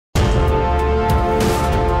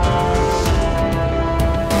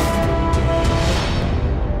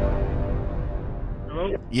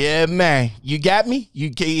Yeah, man. You got me?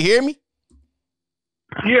 Can you hear me?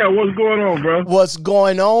 Yeah, what's going on, bro? What's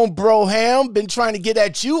going on, bro Ham? Been trying to get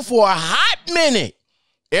at you for a hot minute.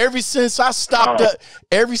 Ever since I stopped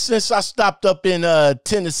up in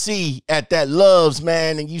Tennessee at that Loves,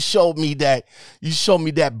 man, and you showed me that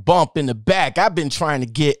bump in the back. I've been trying to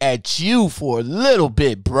get at you for a little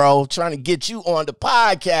bit, bro. Trying to get you on the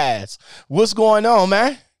podcast. What's going on,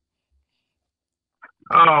 man?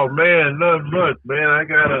 Oh man, nothing much, man. I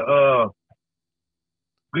gotta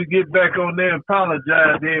we get back on there and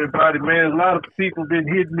apologize to everybody, man. A lot of people been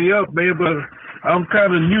hitting me up, man, but I'm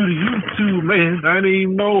kind of new to YouTube, man. I didn't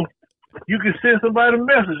even know you can send somebody a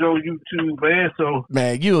message on YouTube, man. So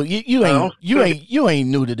man, you ain't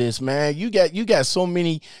new to this, man. You got so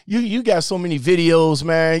many videos,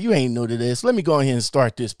 man. You ain't new to this. Let me go ahead and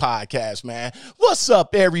start this podcast, man. What's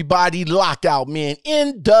up, everybody? Lockoutmen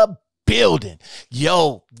in the building.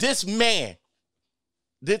 Yo, this man.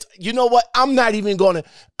 You know what? I'm not even gonna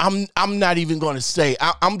say.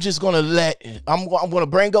 I'm just gonna I'm gonna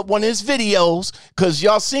bring up one of his videos because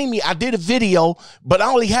y'all seen me. I did a video, but I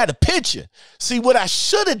only had a picture. See, what I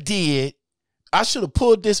should have did, I should have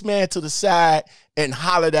pulled this man to the side and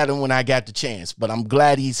hollered at him when I got the chance. But I'm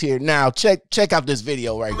glad he's here now. Check out this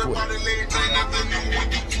video right quick.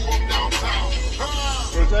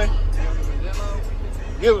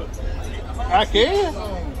 I can.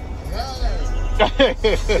 Man, he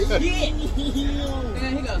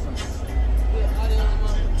got some.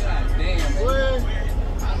 God damn, man.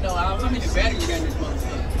 I know. How many batteries got in this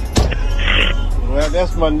motherfucker? Well,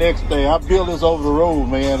 that's my next thing. I build this over the road,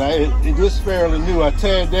 man. It just fairly new. I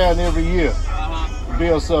tear it down every year to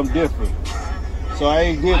build something different. So I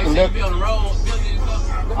ain't get to let. Build the road,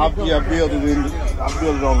 I build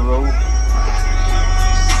it on the road.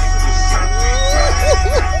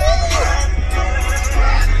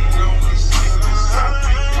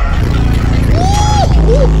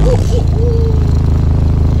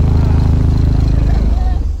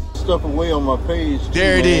 Stuff away on my page.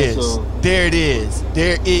 There it is. So there it is.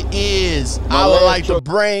 There it is. I would like to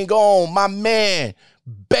bring on my man,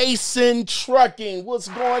 Bassin Trucking. What's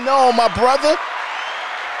going on, my brother?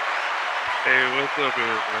 Hey, what's up,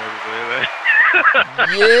 everybody, man?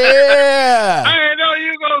 Yeah. I didn't know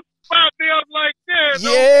you gonna spot me up like that.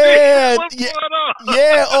 Yeah. What's going on?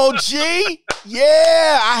 Yeah, OG.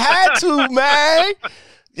 Yeah, I had to, man.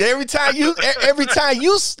 Every time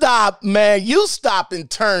you stop, man, you stop and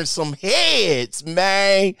turn some heads,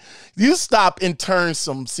 man. You stop and turn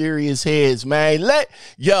some serious heads, man.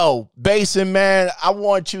 Bassin, man, I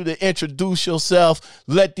want you to introduce yourself.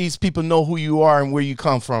 Let these people know who you are and where you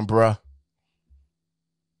come from, bruh.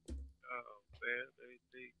 Oh man,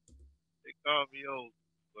 they call me old,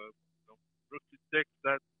 but Brooklyn,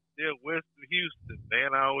 Texas, they're west of Houston,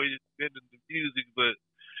 man. I always been in the music, but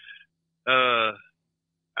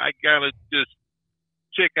I gotta just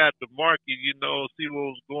check out the market, see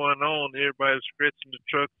what was going on. Everybody's stretching the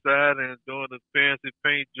truck side and doing the fancy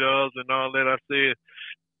paint jobs and all that. I said,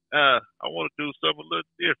 I want to do something a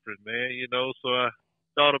little different, man, So I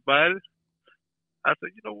thought about it. I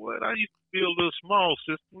said, you know what? I used to build a little small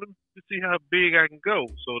system. Let me see how big I can go.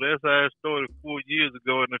 So that's how I started 4 years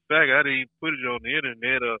ago. And in fact, I didn't even put it on the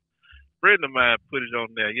internet. A friend of mine put it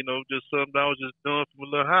on there, just something I was just doing from a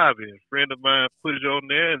little hobby. A friend of mine put it on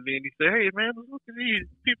there, and then he said, hey, man, look at these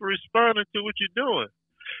people responding to what you're doing.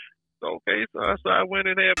 So, okay, so I went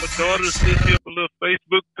and had my daughter set me up a little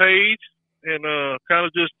Facebook page and kind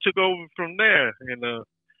of just took over from there. And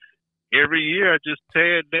every year I just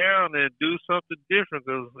tear it down and do something different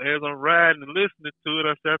because as I'm riding and listening to it,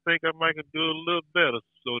 I said, I think I might can do it a little better.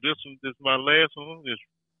 So this is my last one. It's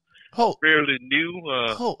fairly new.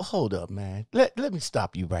 Hold up, man. Let me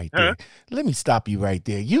stop you right there. Let me stop you right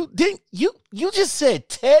there. You just said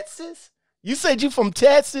Texas? You said you from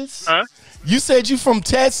Texas? Huh? You said you from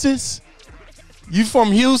Texas? You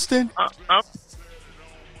from Houston? I'm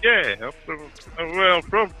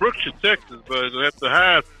from Brookshire, Texas, but at the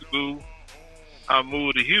high school, I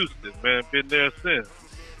moved to Houston, man. Been there since.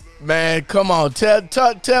 Man, come on.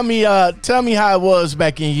 Tell me how it was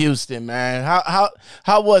back in Houston, man.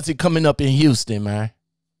 How was it coming up in Houston, man?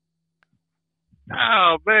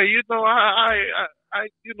 Oh man, I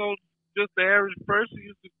just the average person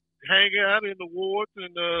used to hang out in the wards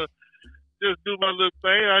and just do my little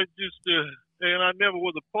thing. And I never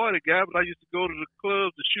was a party guy, but I used to go to the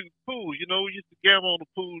clubs to shoot pool. We used to gamble on the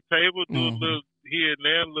pool table, do a little here and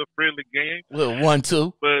there, a little friendly game. Little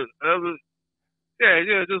 1-2. But Yeah,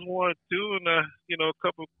 just 1, 2, and a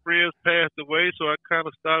couple of friends passed away, so I kind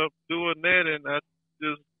of started doing that, and I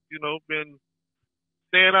just, been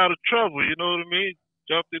staying out of trouble. You know what I mean?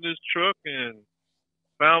 Jumped in this truck and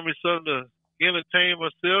found me something to entertain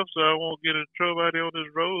myself, so I won't get in trouble out here on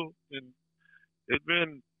this road. And it's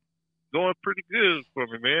been going pretty good for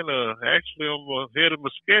me, man. Actually, I'm ahead of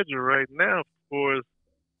my schedule right now for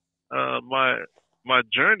my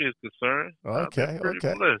journey is concerned. Okay,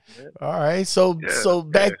 okay. Blessed, man. All right. So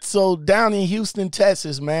down in Houston,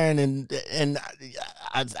 Texas, man, and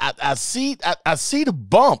I see the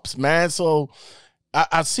bumps, man. So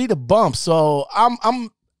I see the bumps. So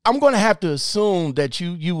I'm gonna have to assume that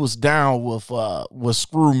you was down with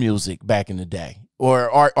screw music back in the day, or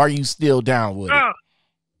are you still down with it?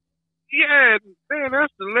 Yeah, man,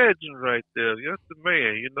 that's the legend right there. That's the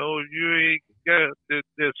man. You know, you ain't got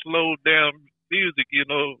that slowed down music, you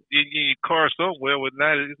know, in your car somewhere.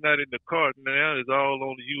 It's not in the car now. It's all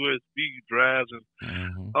on the USB drives and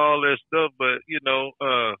all that stuff. But you know,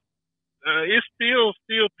 it's still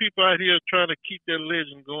people out here trying to keep that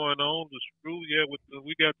legend going on. The screw, yeah,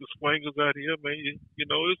 we got the swingers out here, man. You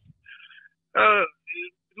know, it's a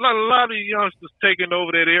lot of youngsters taking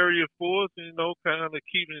over that area for us, you know, kind of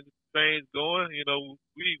keeping things going. You know,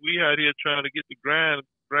 we out here trying to get the grind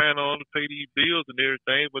on to pay these bills and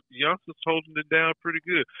everything, but the youngsters holding it down pretty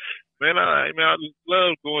good. Man, I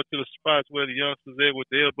love going to the spots where the youngsters there with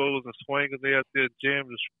the elbows and swingers. They out there jamming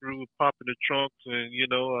the screw, popping the trunks, and you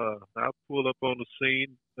know, I pull up on the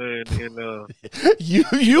scene and you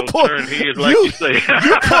pull turn heads like you say.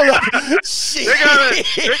 You pull up. Shit. They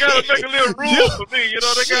gotta make a little room for me. You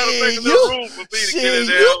know, they gotta make a little room for me to get in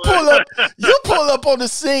there. You pull up on the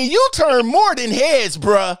scene. You turn more than heads,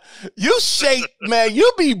 bruh. You shake, man.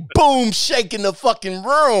 You be boom shaking the fucking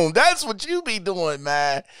room. That's what you be doing,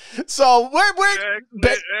 man. So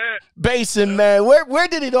Bassin, man, where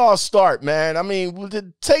did it all start, man? I mean,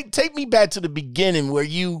 take me back to the beginning where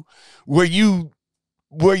you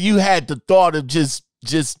had the thought of just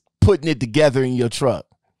putting it together in your truck.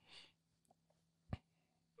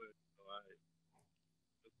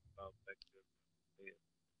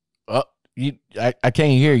 Oh, I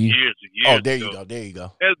can't hear you. Years there ago. you go. There you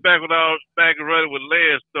go. That's back when I was back and running with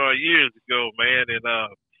Landstar years ago, man, and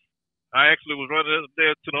I actually was running up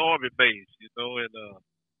there to the Army base, you know, and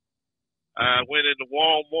I went into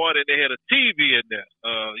Walmart and they had a TV in there.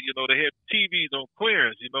 You know, they had TVs on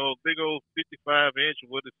clearance, you know, big old 55-inch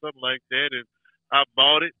or something like that, and I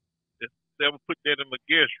bought it. I would put that in my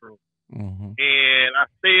guest room. And I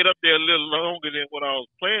stayed up there a little longer than what I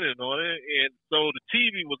was planning on it, and so the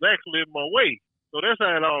TV was actually in my way. So that's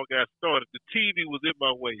how it all got started. The TV was in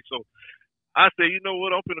my way. So I said, you know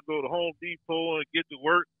what, I'm going to go to Home Depot and get to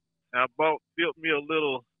work. I built me a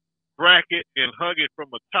little bracket and hung it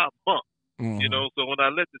from a top bunk. You know, so when I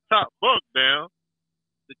let the top bunk down,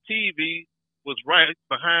 the TV was right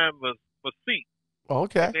behind my seat.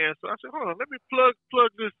 Okay. And so I said, hold on, let me plug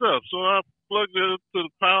this up. So I plugged it up to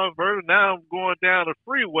the power inverter. Now I'm going down the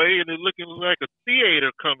freeway and it's looking like a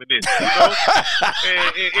theater coming in, you know?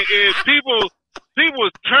 and people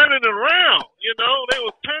was turning around, you know? They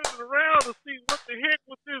was turning around to see what the heck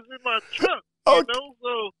was this in my truck, you know?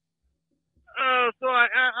 So I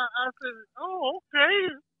said, oh, okay.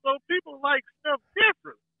 So people like stuff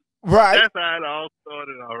different. Right. That's how it all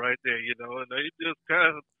started all right there, you know? And it just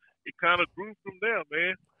kind of grew from there,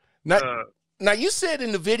 man. Now you said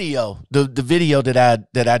in the video, the video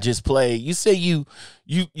that I just played, you say you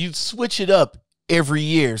switch it up every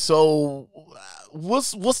year. So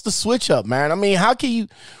what's the switch up, man? I mean, how can you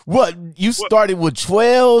started with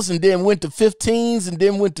 12s and then went to 15s and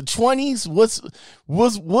then went to 20s? What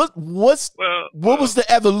was the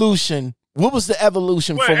evolution? What was the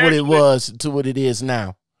evolution from what it was to what it is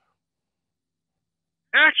now?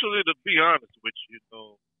 Actually, to be honest with you,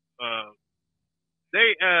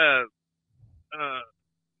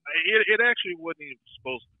 it actually wasn't even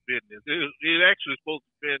supposed to be this. It actually supposed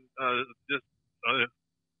to be just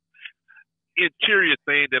interior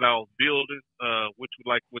thing that I was building, which was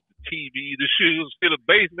like with the TV. The instead of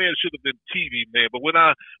bass man, it should have been TV man. But when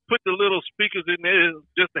I put the little speakers in there,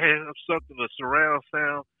 just to have something to surround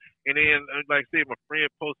sound, and then like I said, my friend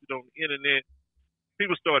posted on the internet,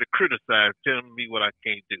 people started criticizing, telling me what I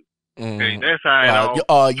can't do. Okay, that's how it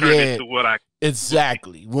all turned into what I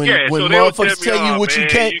exactly. When motherfuckers tell you what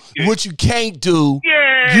you can't do,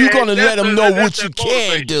 you're gonna let them know what you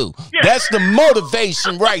can do. Yeah. That's the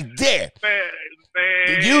motivation right there.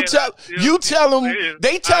 Man, you tell them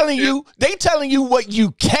they telling you what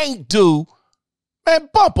you can't do. Man,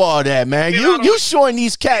 bump all that, man. You showing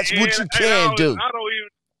these cats what you can do. I don't even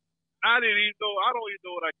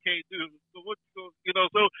know what I can't do. So what you know?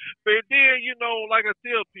 So but then like I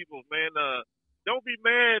tell people, man, don't be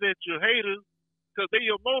mad at your haters because they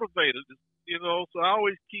your motivators. You know, so I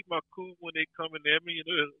always keep my cool when they coming at me.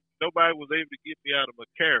 nobody was able to get me out of my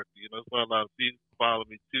character. You know, that's why a lot of people follow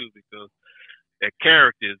me too, because that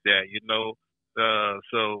character is that, you know.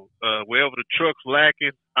 Wherever the truck's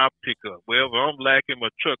lacking, I pick up. Wherever I'm lacking, my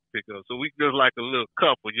truck pick up. So we just like a little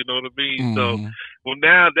couple, you know what I mean? So, well,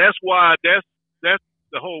 now that's why that's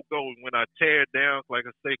the whole goal when I tear it down, like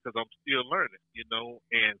I say, because I'm still learning, you know.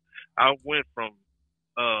 And I went from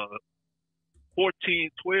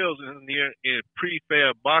 1412s in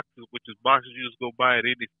prefab boxes, which is boxes you just go buy at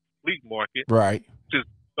any flea market, right? To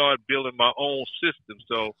start building my own system.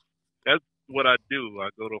 So that's what I do. I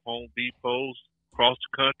go to Home Depots across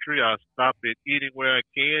the country. I stop at anywhere I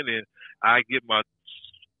can, and I get my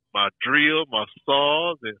drill, my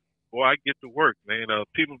saws, and boy, I get to work, man.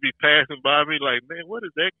 People be passing by me like, man, what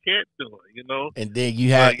is that cat doing? You know. And then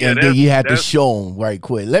you had, to show them right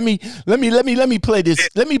quick. Let me play this.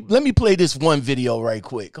 Let me play this one video right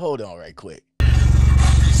quick. Hold on, right quick.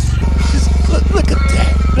 Just look at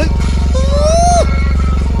that.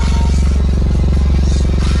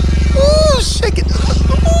 Ooh, shaking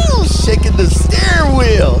the steering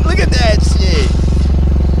wheel. Look at that shit.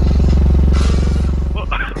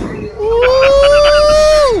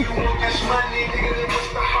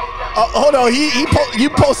 Hold on, you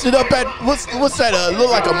posted up at what's that? Look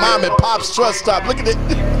like a mom and pop's truck stop. Look at it.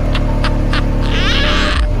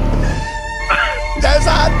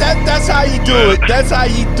 That's how you do it. That's how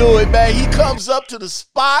you do it, man. He comes up to the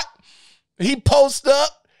spot, he posts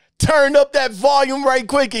up, turn up that volume right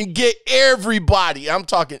quick, and get everybody. I'm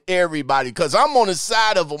talking everybody, because I'm on the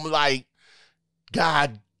side of them like,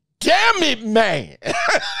 God damn it, man.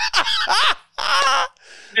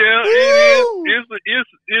 Yeah,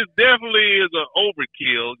 it definitely is an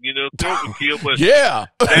overkill, you know, it's overkill, but yeah,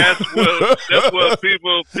 that's what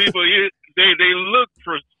people they look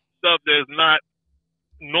for stuff that's not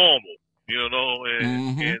normal, you know,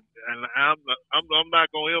 and I'm not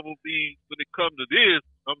gonna ever be, when it comes to this,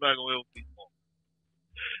 I'm not gonna ever be normal.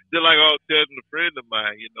 Just like I was telling a friend of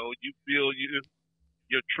mine, you know, you build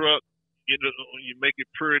your truck, you know, you make it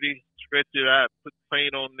pretty, stretch it out, put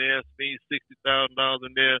paint on there, spend $60,000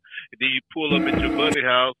 in there, and then you pull up at your buddy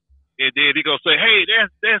house, and then he gonna say, "Hey,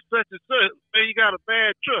 that's such and such. Man, you got a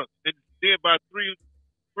bad truck." And then about three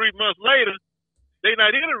months later, they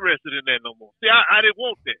not interested in that no more. See, I didn't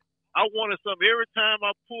want that. I wanted something every time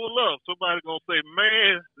I pull up, somebody gonna say,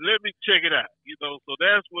 "Man, let me check it out." You know, so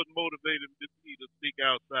that's what motivated me to think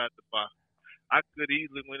outside the box. I could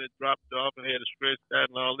easily went and dropped it off and had a stretch out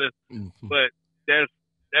and all this, but that's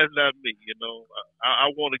not me. You know, I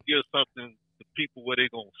want to give something to people where they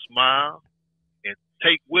gonna smile and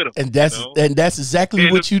take with them. And that's exactly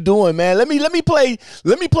what you're doing, man. Let me play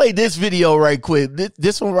this video right quick.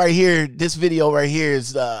 This one right here. This video right here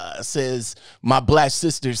is says my black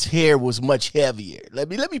sister's hair was much heavier. Let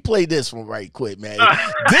me play this one right quick, man.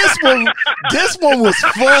 This one was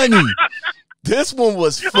funny. This one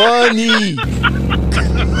was funny. I'm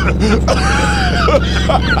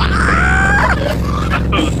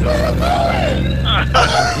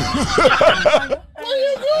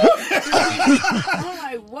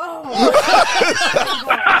like, whoa.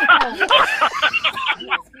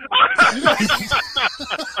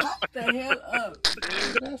 What the hell up?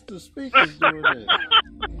 That's the speakers doing that.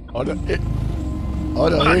 Hold on.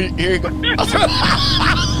 Here you go.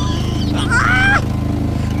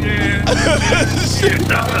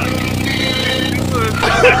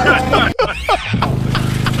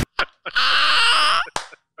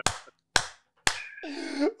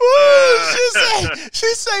 She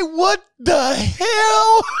say, what the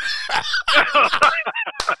hell?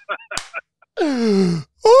 Man,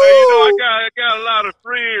 you know, I got a lot of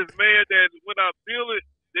friends, man, that when I build it,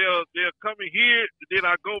 they'll come in here, and then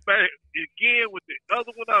I go back again with the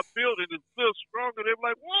other one I built, and it's a little stronger. They're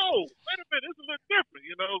like, whoa, wait a minute, this is a little different,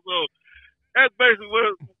 you know? So that's basically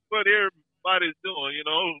what everybody's doing, you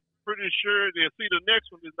know? Pretty sure they'll see the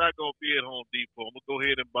next one is not going to be at Home Depot. I'm going to go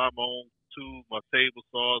ahead and buy my own tools, my table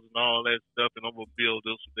saws and all that stuff, and I'm going to build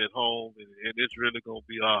this one at home, and it's really going to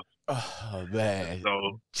be awesome. Oh, man.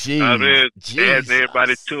 So, I mean, asking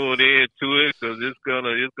everybody tune in to it, because it's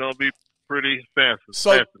gonna be pretty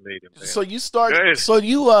fascinating, man. So you started. So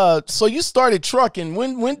you started trucking.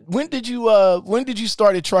 When did you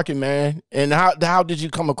started trucking, man? And how did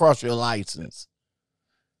you come across your license?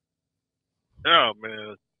 Oh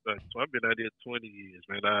man, so I've been out here 20 years,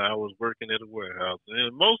 man. I was working at a warehouse,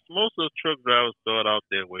 and most of the truck drivers start out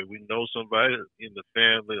that way. We know somebody in the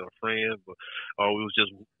family or friends, or we was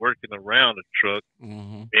just working around the truck,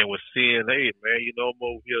 and was seeing, hey man, you know, I'm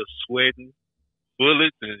over here sweating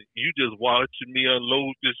bullets, and you just watching me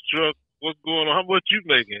unload this truck. What's going on? How much you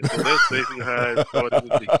making? So that's basically how it started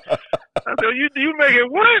with me. I said, you making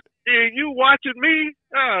what? And you watching me?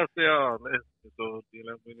 I said, oh, so then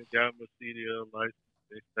I went and got my CDL license.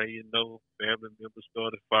 Next thing you know, family members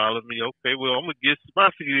started following me. Okay, well, I'm gonna get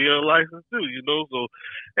my CDL license too. So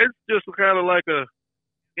it's just kind of like a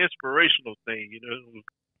inspirational thing.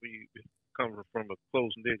 We come from a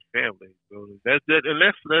close knit family, so that's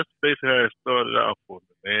basically how it started out for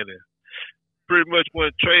me, man. And pretty much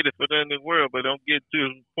wasn't traded for nothing in the world, but don't get to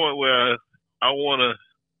the point where I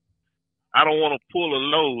don't want to pull a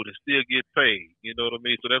load and still get paid. You know what I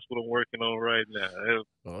mean? So that's what I'm working on right now.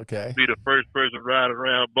 Okay. Be the first person riding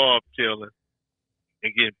around bobtailing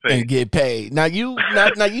and getting paid. And get paid. Now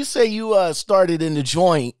you say you started in the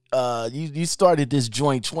joint. You started this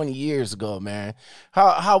joint 20 years ago, man.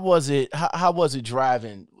 How was it? How was it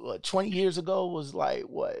driving? 20 years ago was like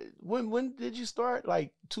what? When did you start?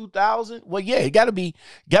 Like 2000? Well, yeah, it gotta be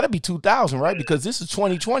 2000, right? Because this is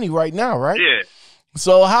 2020 right now, right? Yeah.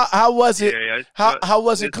 So how was it? Yeah, how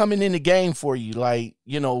was it coming in the game for you? Like,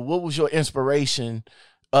 what was your inspiration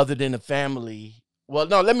other than the family? Well,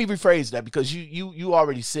 no, let me rephrase that because you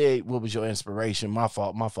already said what was your inspiration. My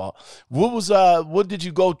fault. What did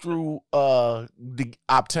you go through to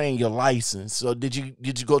obtain your license? So did you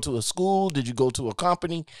go to a school? Did you go to a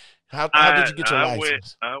company? How did you get your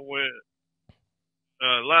license? I went.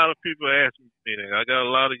 A lot of people ask me that. I got a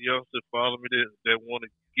lot of youngsters follow me that want to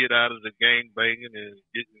get out of the gang banging and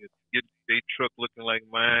get their truck looking like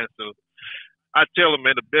mine. So I tell them,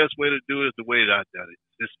 man, the best way to do it is the way that I done it.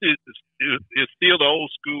 It's still the old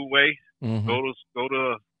school way. Mm-hmm. Go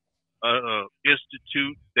to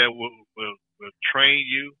institute that will train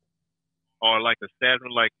you, or like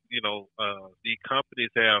establishment, like the companies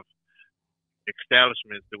have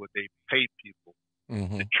establishments that they pay people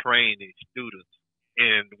to train these students.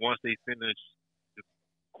 And once they finish the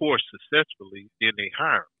course successfully, then they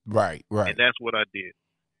hire them. Right. And that's what I did.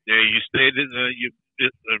 Yeah, you stay there,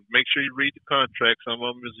 make sure you read the contract. Some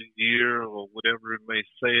of them is a year or whatever it may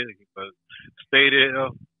say. But stay there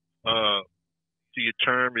till your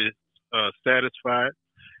term is satisfied,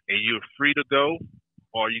 and you're free to go,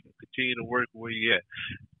 or you can continue to work where you at.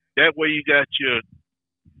 That way, you got your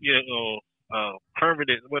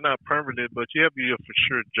permanent, well, not permanent, but you have your for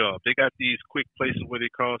sure job. They got these quick places where they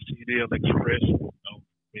call CDL Express.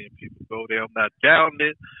 And people go there. I'm not doubting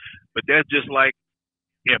it, but that's just like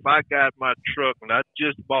if I got my truck and I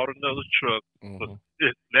just bought another truck for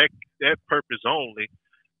that purpose only.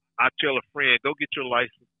 I tell a friend, go get your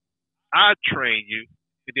license. I train you,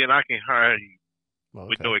 and then I can hire you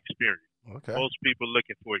with no experience. Okay. Most people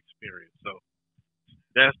looking for experience, so.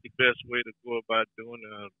 That's the best way to go about doing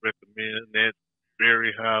it. I recommend that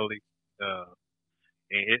very highly.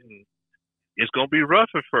 And it's going to be rough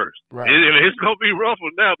at first. Right. It's going to be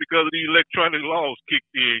rougher now because of the electronic laws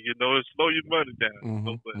kicked in. It slow your money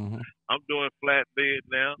down. But I'm doing FlatBed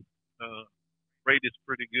now. Rate is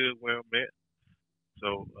pretty good where I'm at.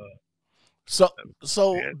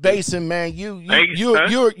 So Bassin, man,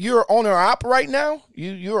 you're owner op right now.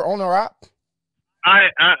 You're owner op.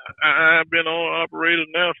 I've been on operator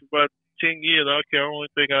now for about 10 years. I only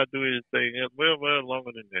think I do anything else. Well,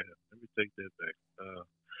 longer than that. Let me take that back.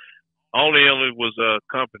 Only was a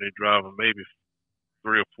company driver maybe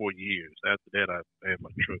 3 or 4 years. After that, I had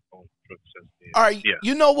my truck since then. All right. Yeah.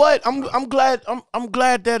 You know what? I'm glad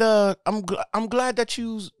that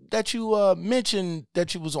you mentioned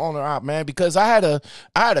that you was owner op, man, because I had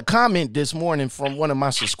a comment this morning from one of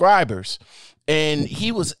my subscribers. And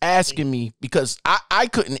he was asking me because I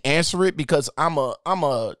couldn't answer it because I'm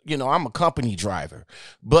a company driver,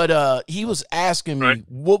 but he was asking me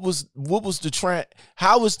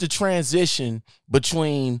how was the transition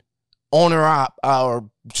between owner op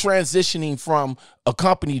or transitioning from a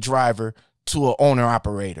company driver to an owner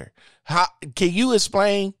operator. How can you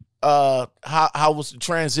explain how was the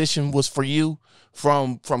transition was for you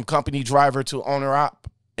from company driver to owner op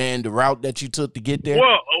and the route that you took to get there?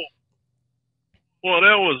 Well,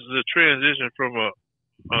 that was the transition from a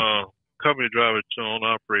company driver to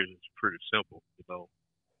owner operator. It's pretty simple,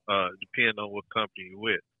 depending on what company you're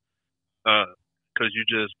with. Because you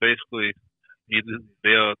just basically you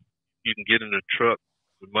can get in a truck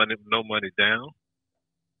with no money down,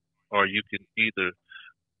 or you can either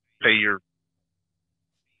pay your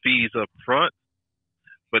fees up front.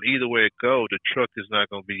 But either way it goes, the truck is not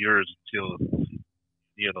going to be yours until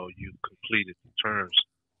you completed the terms,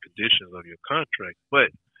 conditions of your contract. But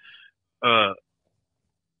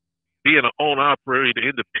being an owner operator,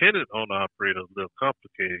 independent owner operator, is a little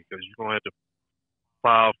complicated because you're going to have to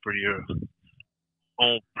file for your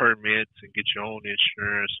own permits and get your own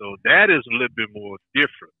insurance. So that is a little bit more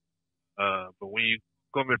different. But when you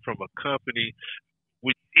coming from a company,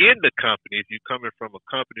 within the company, if you're coming from a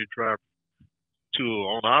company driver to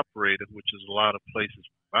an owner operator, which is a lot of places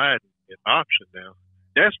providing an option now,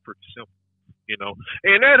 that's pretty simple, you know.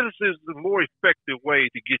 And that is the more effective way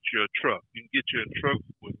to get you a truck. You can get you a truck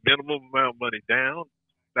with minimum amount of money down.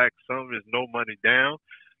 In fact, some is no money down.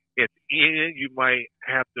 At the end, you might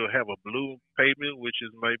have to have a balloon payment, which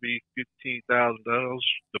is maybe $15,000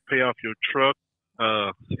 to pay off your truck,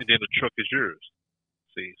 and then the truck is yours.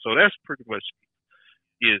 See, so that's pretty much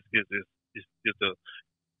is a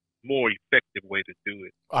more effective way to do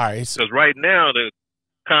it. All right. Because right now the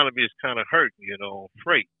economy is kind of hurting, you know, on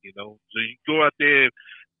freight, you know. So you go out there and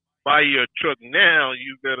buy your truck now,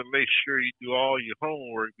 you better make sure you do all your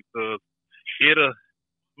homework, because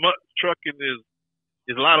trucking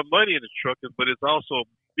is a lot of money in the trucking, but it's also a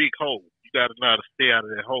big hole. You got to know how to stay out of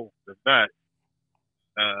that hole. If not,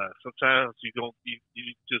 sometimes you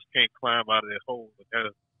just can't climb out of that hole and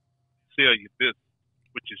gotta sell your business,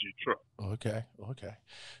 which is your truck. Okay.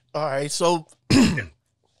 All right. So,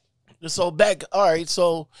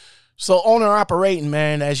 so owner operating,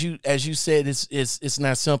 man, as you said, it's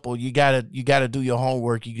not simple. You gotta do your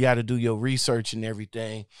homework. You gotta do your research and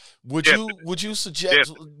everything. Would you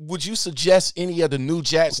suggest any of the new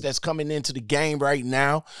jets that's coming into the game right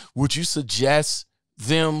now? Would you suggest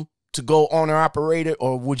them to go owner operator,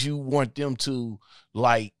 or would you want them to,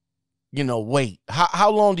 like, you know, wait? How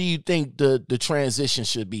long do you think the transition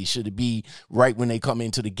should be? Should it be right when they come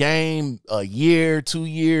into the game, a year, 2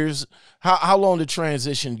 years? How long the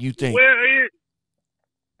transition you think? Well,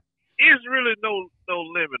 it's really no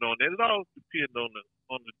limit on that. It all depends on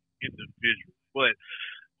the individual. But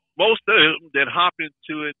most of them that hop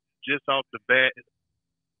into it just off the bat,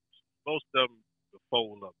 most of them will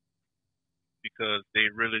fold up, because they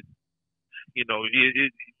really, you know, you're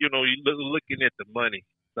looking at the money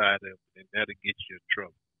side of it, and that'll get you in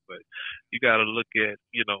trouble. But you got to look at,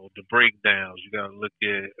 you know, the breakdowns. You got to look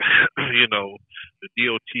at, you know, the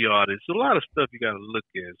DOT audits. A lot of stuff you got to look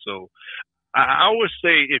at. So I would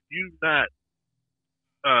say, if you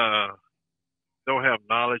don't have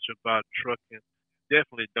knowledge about trucking,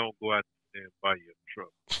 definitely don't go out there and buy your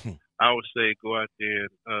truck. I would say go out there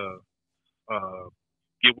and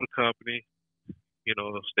get with a company, you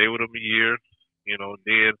know, stay with them a year, you know,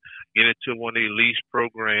 then get into one of their lease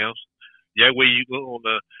programs. That way you go on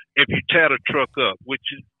if you tear the truck up, which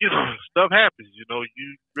is, you know, stuff happens, you know,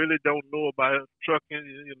 you really don't know about trucking,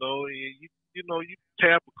 you know, you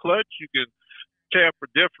tap a clutch, you can tap a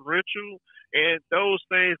differential, and those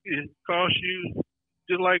things can cost you,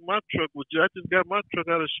 just like my truck, I just got my truck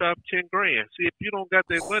out of the shop, $10,000. See, if you don't got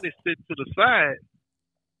that money sitting to the side,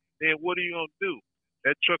 then what are you going to do?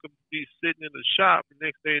 That truck will be sitting in the shop, and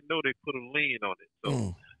next thing you know, they put a lien on it,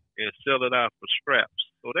 so and sell it out for scraps.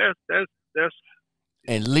 So that's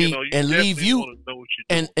and leave leave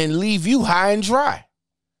you high and dry.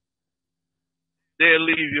 They'll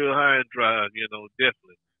leave you high and dry, you know,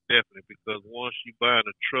 definitely, because once you buy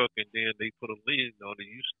a truck and then they put a lien on it,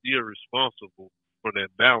 you still responsible for that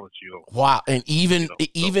balance you owe. Wow, and even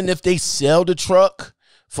if they sell the truck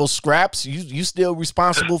for scraps, you still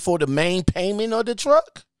responsible for the main payment of the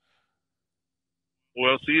truck?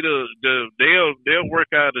 Well, see, they'll work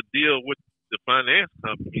out a deal with the finance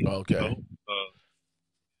company. Okay.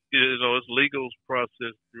 You know, it's legal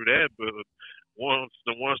process through that, but once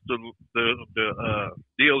the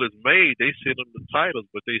deal is made, they send them the titles,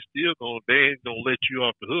 but they ain't gonna let you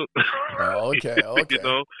off the hook. Oh, okay. You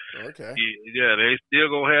know, okay. Yeah, they still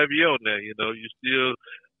gonna have you on there. You know,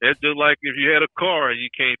 that's just like if you had a car and you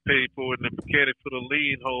can't pay for it, and the mechanic put a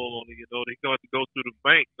lien hold on it. You know, they're going to go through the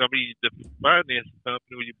bank. I mean, the finance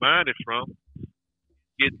company where you're buying it from,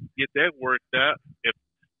 get that worked out. If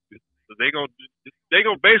they're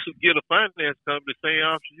gonna basically get a finance company the same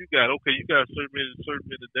option you got. Okay, you got certain many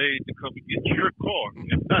days to come and get your car.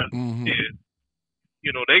 If not, then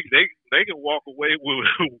you know they can walk away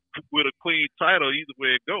with a clean title either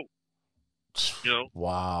way it goes. You know.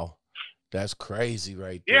 Wow. That's crazy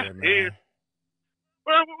right there, man. Yeah.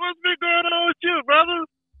 Well, what's been going on with you, brother?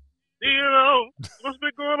 You know, what's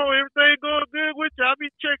been going on? Everything going good with you? I'll be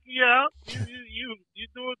checking you out. You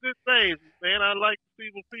doing good things, man. I like to see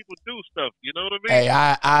when people do stuff. You know what I mean? Hey,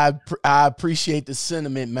 I appreciate the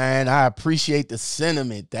sentiment, man. I appreciate the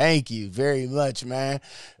sentiment. Thank you very much, man.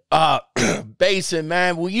 Bassin,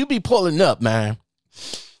 man, will you be pulling up, man?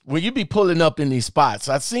 Will you be pulling up in these spots?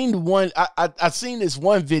 I seen this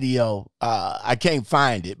one video. I can't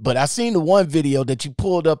find it, but I seen the one video that you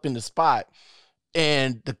pulled up in the spot,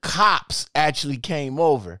 and the cops actually came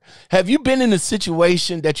over. Have you been in a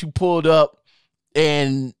situation that you pulled up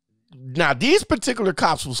and now these particular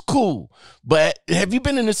cops was cool, but have you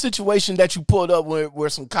been in a situation that you pulled up where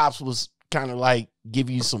some cops was kind of like give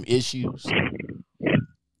you some issues?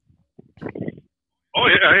 Oh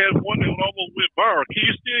yeah, I had one that almost went viral. Can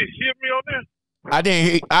you still hear me on there? I didn't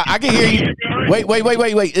hear. I can hear you.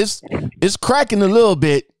 Wait. It's cracking a little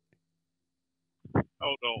bit.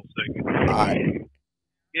 Hold on a second. All right.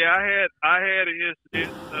 Yeah, I had an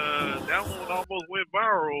incident. That one almost went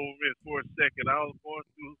viral over it for a second. I was going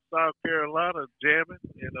through South Carolina jamming,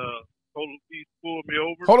 and police pulled me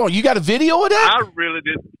over. Hold on, you got a video of that? I really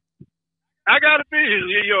didn't. I got a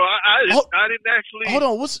video. I didn't actually. Hold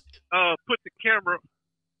on, what's put the camera?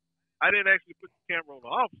 I didn't actually put the camera on the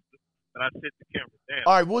officer, but I set the camera down.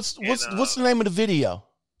 all right? What's the name of the video?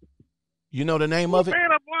 You know the name of it? Man,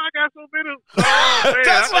 I got so many. Oh, man,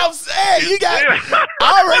 That's what I'm saying. You got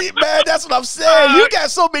already, man. That's what I'm saying. You got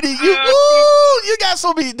so many. You got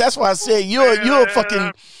so many. That's why I said you're a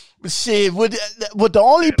fucking shit. With the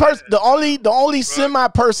only person, the only semi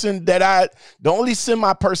person that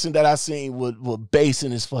I seen with bass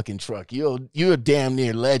in his fucking truck. You're a damn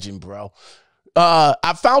near legend, bro.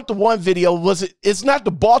 I found the one video. It's not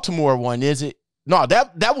the Baltimore one, is it? No,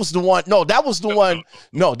 that was the one. No, that was the one.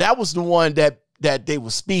 No, that was the one that they were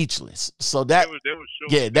speechless. So that they were showing,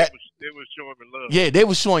 yeah, they were showing me love. Yeah, they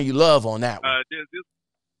were showing you love on that one.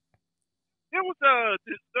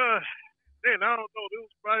 Man, I don't know. It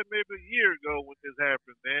was probably maybe a year ago when this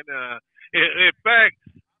happened, man. In fact,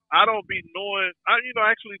 I don't be knowing. I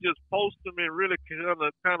actually just post them and really kind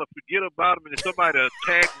of forget about them, and somebody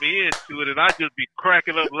tag me into it, and I just be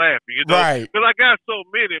cracking up laughing, Right. Because I got so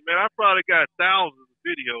many, man. I probably got thousands of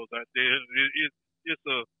videos out there. It's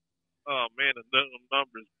oh man, the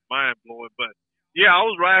numbers mind blowing. But yeah, I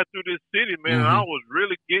was riding through this city, man, and I was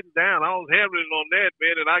really getting down. I was handling on that,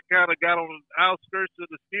 man, and I kind of got on the outskirts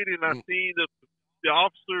of the city, and I seen the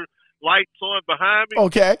officer lights on behind me.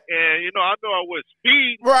 Okay. And I know I was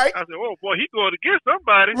speeding. Right. I said, "Oh boy, he going to get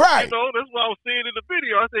somebody." Right. That's what I was seeing in the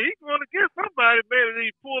video. I said, "He going to get somebody, man," and he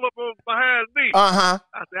pulled up behind me. Uh-huh.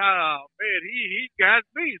 I said, "Oh man, he got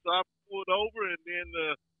me." So I pulled over, and then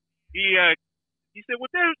he said, "Well,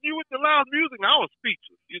 there's you with the loud music." And I was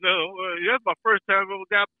speechless. That's my first time I ever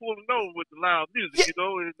got pulled over with the loud music. Yeah.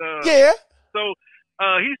 And Yeah. so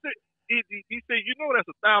he said, he said, that's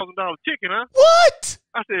 $1,000 ticket, huh? What?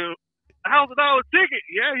 I said, $1,000 ticket?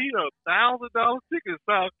 Yeah, $1,000 ticket in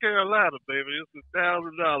South Carolina, baby. It's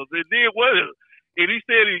 $1,000. And then what? And he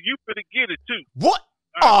said, "You finna get it too." What?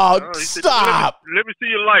 He said, Stop. Let me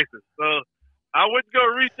see your license. I went to go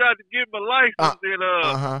reach out to get my license, and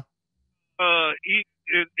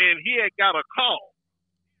he had got a call.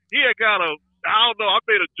 He had got I don't know, I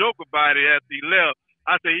made a joke about it after he left.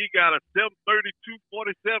 I said he got a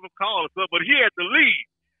 732-47 call or something, but he had to leave.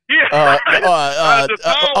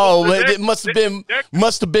 It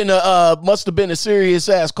must have been a serious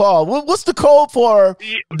ass call. What's the code for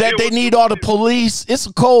that they need all the police? It's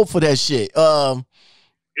a code for that shit. It's a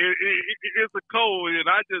code, and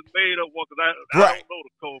I just made up one because I don't know the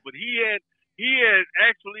code. But he had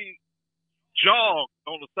actually jogged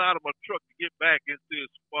on the side of my truck to get back into his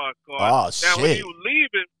squad car. Oh, now, when he was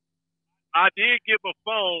leaving, I did get my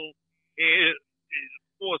phone, and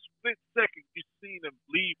for a split second, you seen him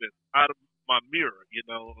leaving out of my mirror,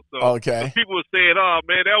 So okay. People were saying, "Oh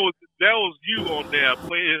man, that was you on there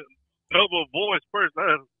playing double voice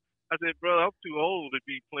person." I said, "Brother, I'm too old to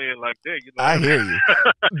be playing like that." I hear you.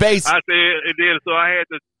 Bass. I said, and then so I had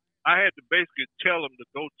to basically tell him to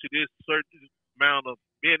go to this certain amount of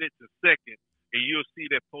minutes and seconds, and you'll see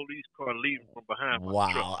that police car leaving from behind my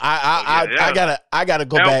truck. Wow. I gotta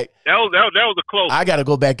go back. That was a close. I gotta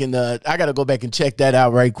go back and check that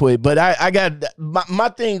out right quick. But I got my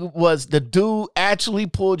thing was the dude actually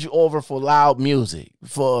pulled you over for loud music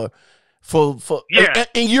and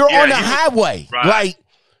you're on the highway. Right. Like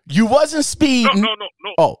you wasn't speeding. No.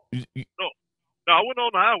 Oh. No, I went on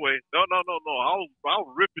the highway. No. I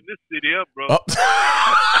was ripping this city up, bro. Oh.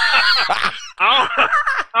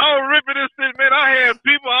 I was ripping this city, man. I had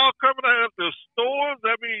people all coming out of the stores.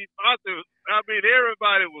 I mean,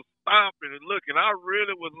 everybody was stopping and looking. I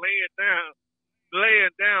really was laying down.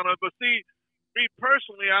 But see, me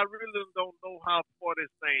personally, I really don't know how far this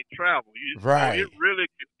thing travels. Right. It really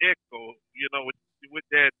can echo, with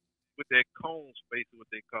that cone space, what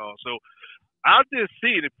they call. So I just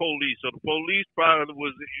see the police. So the police probably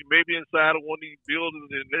was maybe inside of one of these buildings,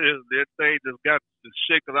 and their thing just got to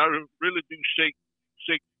shake. Because I really do shake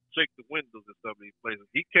the windows in some of these places.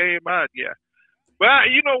 He came out, yeah.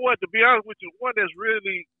 But you know what? To be honest with you, one that's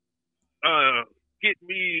really getting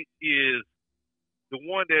me is the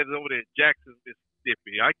one that's over there in Jackson,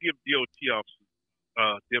 Mississippi. I give DOT officers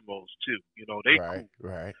demos too. You know, they Right, cool.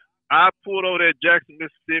 right. I pulled over at Jackson,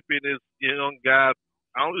 Mississippi, and this young guy,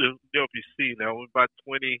 I don't know if you see now, was about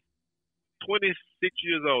 26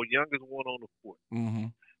 years old, youngest one on the court. Mm-hmm.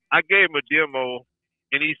 I gave him a demo,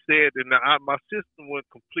 and he said, and my system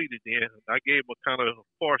wasn't completed then. I gave him a kind of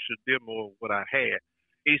partial demo of what I had.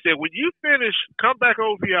 He said, when you finish, come back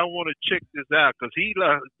over here. I want to check this out, because he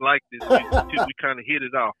liked this music too. We kind of hit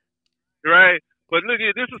it off, right? But look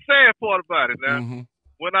at this is the sad part about it now. Mm-hmm.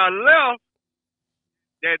 When I left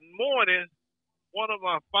that morning, one of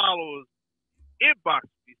my followers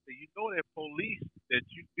inboxed me, said, you know that police that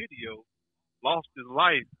you video lost his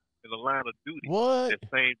life in the line of duty What? that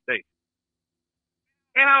same day.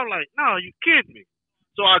 And I was like, no, you kidding me.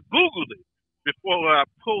 So I Googled it before I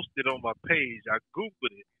posted on my page. I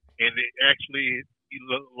Googled it, and it actually, he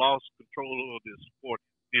lost control of his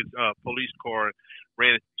police car and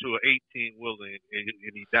ran into an 18-wheeler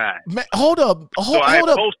and he died. Man, hold up. So I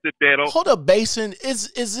posted that on. Hold up, Bassin.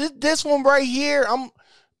 Is it this one right here?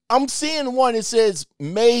 I'm seeing one that says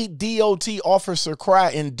 "Made DOT officer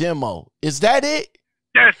cry in demo." Is that it?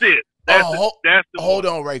 That's it. That's the hold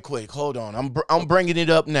one. on, right quick. Hold on. I'm bringing it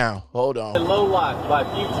up now. Hold on. Low Life by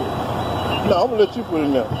Future. No, I'm gonna let you put it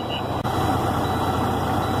in there.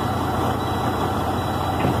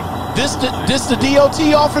 This the DOT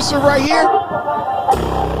officer right here?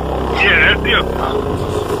 Yeah, that's him.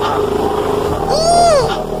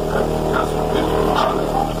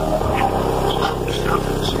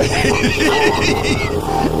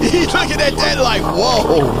 He's looking at that like,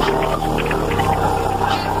 whoa.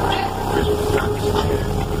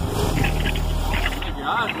 Your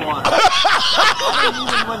eyes water. I didn't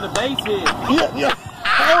even when the bass hit. Yeah.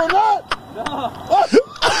 Oh, not. No.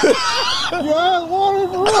 Your eyes watering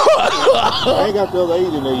for real. I ain't got the other 8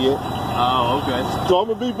 in there yet. Oh, okay. So I'm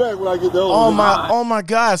gonna be back when I get the other. Oh my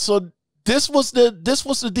God. So this was the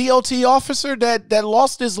DOT officer that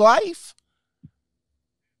lost his life?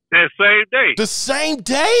 That same day. The same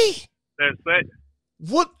day? That same.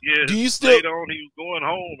 What? Yeah. Do you still? Later on, he was going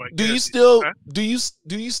home. I Do guess. you still? Huh? Do you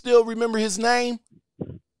still remember his name?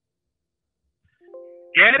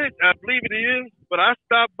 Get it? I believe it is. But I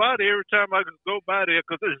stop by there every time I could go by there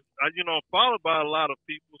because I'm followed by a lot of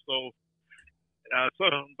people. So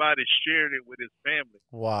somebody shared it with his family.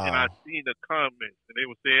 Wow. And I seen the comments, and they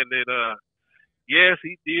were saying that yes,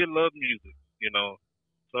 he did love music.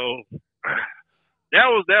 So that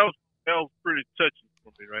was pretty touching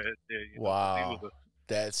for me right there. Wow. He was a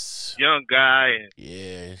That's young guy, and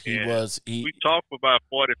yeah. we talked for about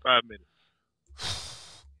 45 minutes.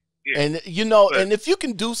 Yeah. And and if you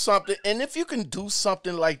can do something,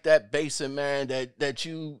 like that, Bassin, man, that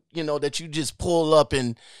you just pull up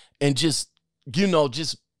and just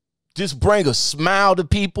bring a smile to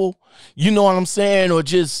people, you know what I'm saying, or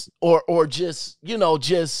just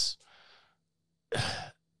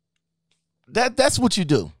that's what you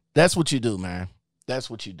do. That's what you do, man. That's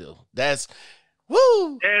what you do. That's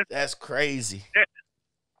woo. That's crazy.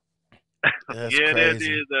 That's yeah,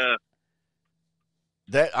 crazy.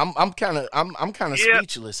 That is I'm kind of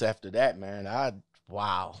speechless after that, man.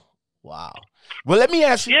 Wow. Well, let me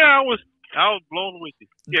ask you. Yeah, I was blown with you.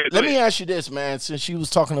 Yeah, let me ask you this, man. Since you was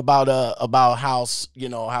talking about how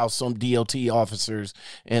how some DOT officers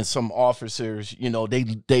and some officers,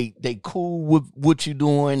 they cool with what you're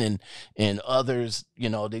doing, and others,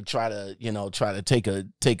 they try to take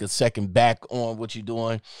a second back on what you're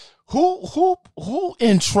doing. Who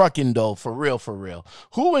in trucking though, for real?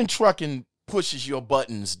 Who in trucking pushes your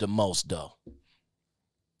buttons the most though?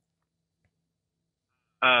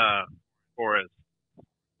 For as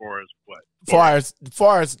what? Far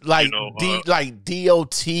as like like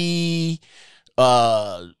DOT.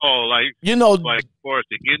 Like far as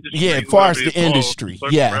the industry. Yeah, as far as the industry.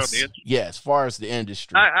 Yes, far as the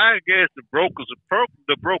industry. I guess the brokers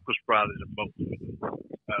probably the most.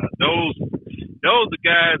 Those the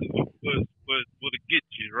guys would get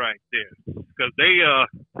you right there, because they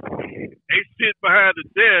sit behind the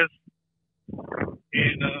desk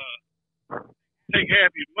and take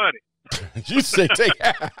half your money. You say take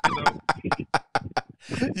half.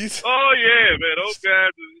 Oh yeah, man, those guys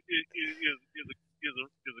is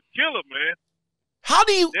a killer, man. How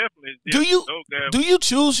do you do you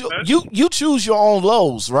choose you choose your own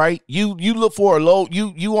loads, right? You look for a load,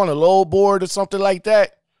 you on a load board or something like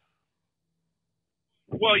that?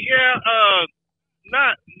 Well, yeah,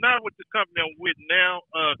 not with the company I'm with now,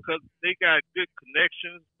 because they got good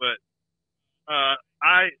connections. But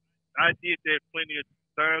I did that plenty of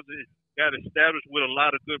times. It got established with a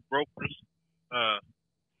lot of good brokers.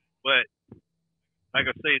 But like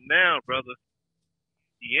I say now, brother,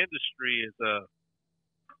 the industry is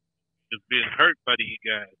has been hurt by these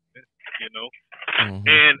guys, you know. Mm-hmm.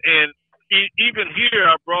 And even here,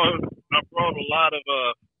 I brought a lot of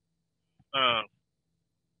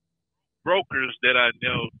brokers that I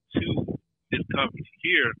know to this company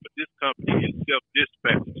here, but this company is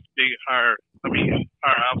self-dispatch. They hire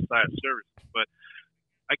outside services. But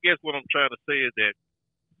I guess what I'm trying to say is that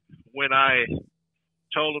when I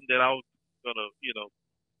told them that I was gonna,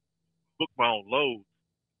 book my own loads,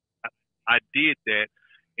 I did that,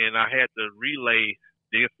 and I had to relay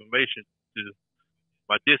the information to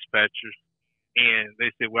my dispatchers, and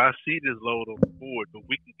they said, "Well, I see this load on the board, but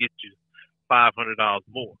we can get you $500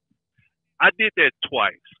 more." I did that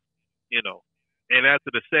twice, and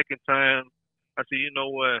after the second time, I said, "You know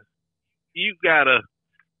what? You gotta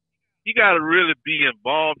really be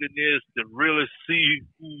involved in this to really see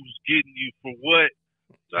who's getting you for what."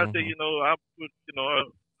 So I said,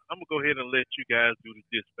 I'm gonna go ahead and let you guys do the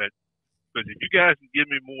dispatch, because if you guys can give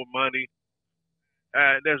me more money,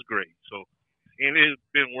 that's great. So, and it's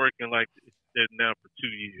been working like that now for 2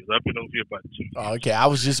 years. I've been over here about 2 years. Oh, okay, I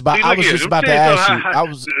was just about to ask you.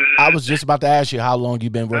 I was just about to ask you how long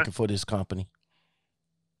you've been working for this company.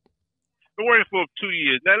 Been working for 2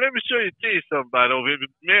 years. Now let me tell you something about over here.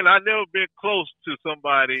 Man, I never been close to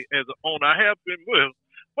somebody as an owner. I have been with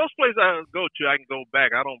most places I go to, I can go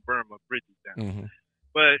back. I don't burn my bridges down. Mm-hmm.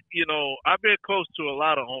 But I've been close to a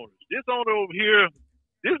lot of owners. This owner over here,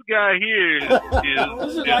 this guy here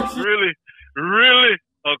is really, really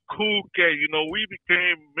a cool cat. We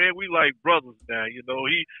became, man, we like brothers now. He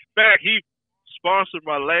sponsored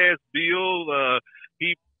my last deal.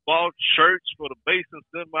 He bought shirts for the Bassin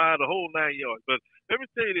Semi, the whole 9 yards. But let me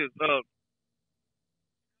tell you this,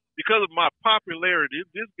 because of my popularity,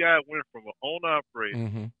 this guy went from an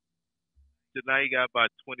owner-operator to now he got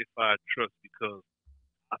about 25 trucks, because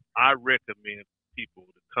I recommend people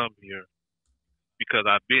to come here because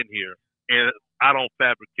I've been here, and I don't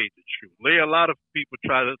fabricate the truth. There are a lot of people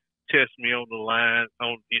try to test me on the line,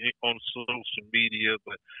 on social media,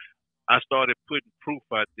 but I started putting proof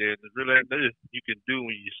out there, and really you can do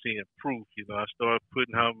when you're seeing proof. I started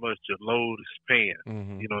putting how much your load is paying.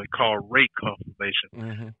 It's called rate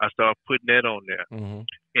confirmation. I started putting that on there,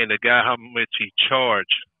 and the guy how much he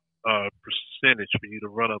charged percentage for you to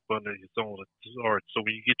run up under his own authority. So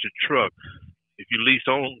when you get your truck, if you lease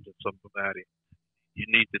on to somebody, you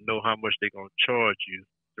need to know how much they're gonna charge you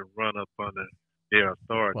to run up under their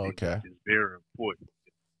authority. Okay, which is very important.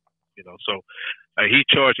 So he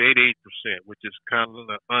charged 88%, which is kind of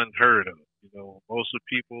unheard of. Most of the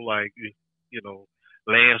people like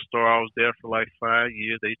Landstar, I was there for like 5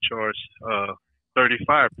 years. They charge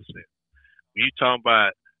 35%. When you talking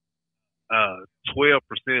about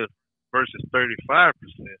 12% versus 35%,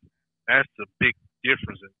 that's a big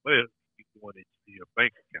difference in where you want it to be your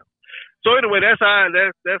bank account. So anyway, that's how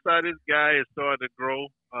this guy is starting to grow,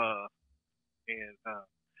 and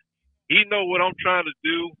he know what I'm trying to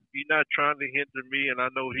do. He's not trying to hinder me, and I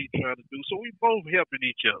know what he's trying to do. So we both helping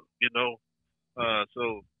each other,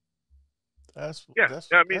 So that's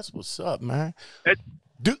what's up, man.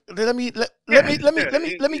 Let me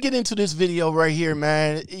get into this video right here,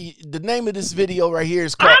 man. The name of this video right here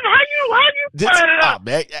is called. How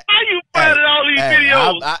you finding all these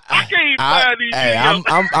videos? I can't find these videos.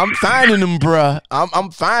 I'm finding them, bruh.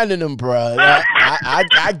 I'm finding them, bruh.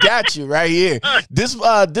 I got you right here. This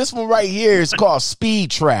one right here is called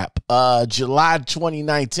Speed Trap, July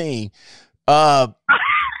 2019.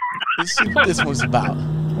 Let's see what this one's about.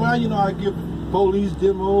 Well, I give police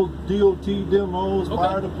demos, DOT demos,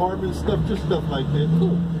 fire department stuff like that.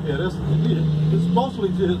 Cool. Yeah, it's mostly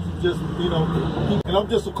just and I'm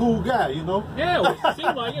just a cool guy, Yeah, well, it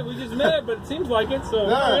seems like it. We just met, but it seems like it. So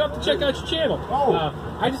you have to check out your channel.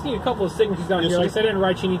 I just need a couple of signatures down here. Like I said, I didn't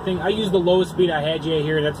write you anything. I used the lowest speed I had you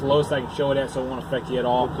here. That's the lowest I can show it at, so it won't affect you at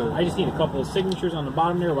all. Okay. I just need a couple of signatures on the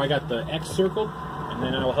bottom there where I got the X circle. And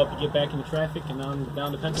then I will help you get back into traffic and down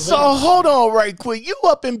to Pennsylvania. So hold on right quick. You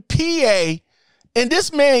up in PA, and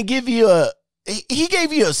this man gave you a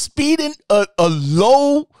speeding, a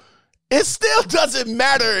low. It still doesn't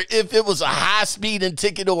matter if it was a high speeding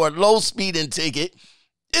ticket or a low speeding ticket.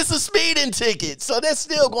 It's a speeding ticket. So that's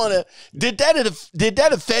still gonna, did that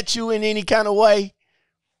affect you in any kind of way?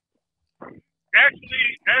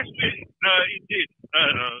 Actually, it did.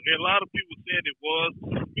 There are a lot of people saying it was,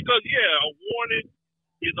 because a warning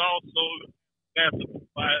is also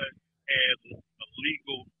classified as a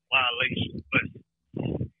legal violation, but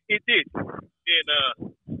it did.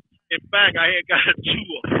 And in fact, I had got 2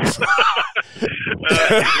 of them.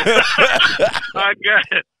 I got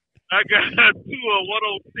 2 of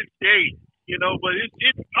 1068. But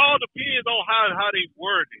it all depends on how they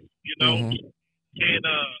word it. And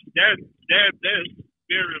that's very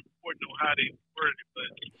important on how they word it. But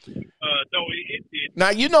no, it did.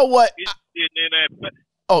 Now you know what? It didn't in that.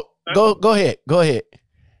 Oh, go ahead. Go ahead.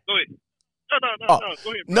 Go ahead. No. Go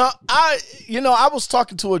ahead. Bro. No, I was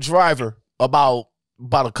talking to a driver about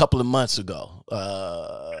a couple of months ago,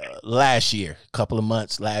 last year,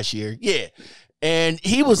 yeah. And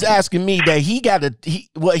he was asking me that he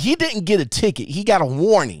didn't get a ticket. He got a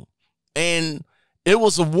warning. And it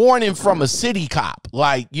was a warning from a city cop.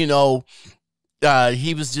 Like, he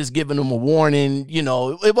was just giving him a warning.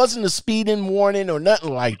 It wasn't a speeding warning or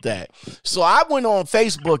nothing like that. So I went on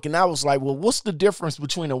Facebook and I was like, well, what's the difference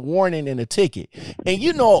between a warning and a ticket?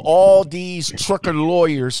 And all these trucker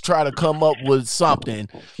lawyers try to come up with something.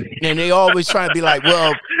 And they always try to be like,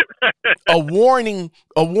 well, a warning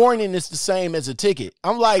is the same as a ticket.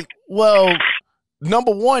 I'm like, well,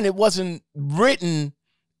 number one, it wasn't written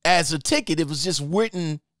as a ticket. It was just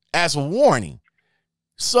written as a warning.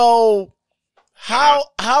 So how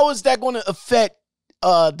is that going to affect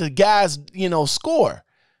the guy's score?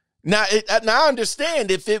 Now I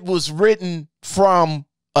understand if it was written from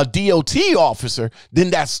a DOT officer,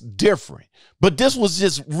 then that's different. But this was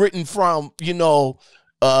just written from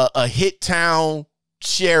a hit town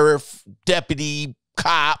sheriff, deputy,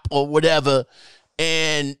 cop, or whatever,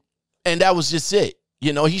 and that was just it.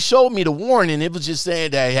 He showed me the warning. It was just saying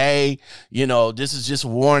that, hey, this is just a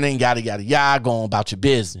warning, yada yada yada, go on about your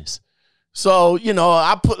business. So,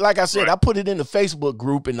 I put it in the Facebook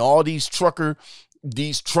group, and all these trucker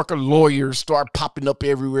lawyers start popping up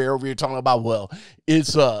everywhere over here talking about, well,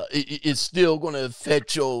 it's still gonna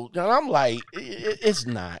affect your. And I'm like, it's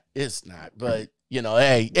not, but.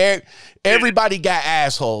 Hey, everybody got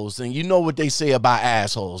assholes, and you know what they say about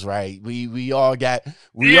assholes, right? We all got one.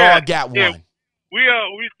 We all got one.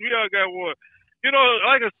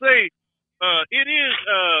 Like I say, it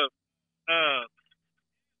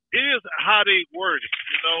is how they word it,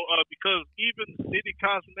 because even city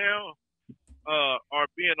cops now are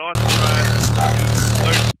being authorized to do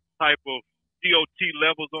certain type of DOT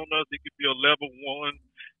levels on us. It could be a level 1.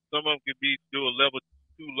 Some of them could do a level 2.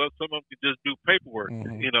 Some of them can just do paperwork,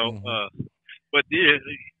 but it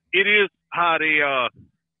is how they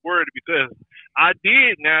word it, because I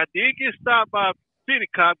did get stopped by a city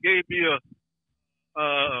cop, gave me a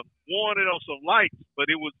warning on some lights, but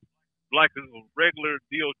it was like a regular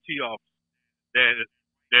DOT officer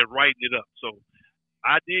that writing it up. So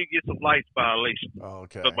I did get some lights violation.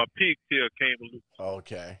 Okay. But my pigtail came loose.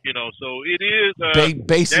 Okay. So it is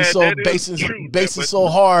basing so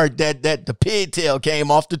hard that the pigtail came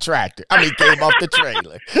off the tractor. Came off the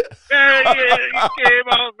trailer. Yeah, it came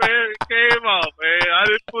off, man. It came off, man. I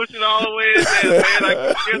didn't push it all the way in there, man.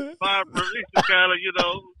 I could get my kind of,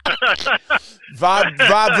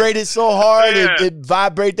 vibrated so hard it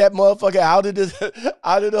vibrate that motherfucker out of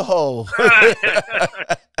the hole.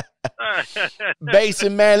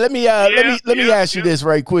 Bassin, man, let me ask you this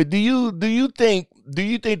right quick. Do you think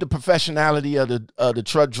the professionality of the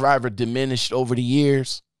truck driver diminished over the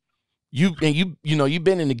years? You've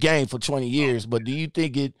been in the game for 20 years, but do you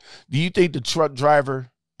think the truck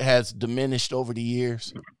driver has diminished over the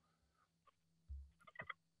years?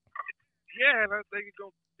 Yeah, and I think it's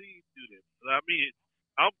gonna continue to do this.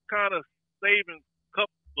 I'm kind of saving a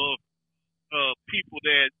couple of people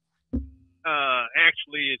that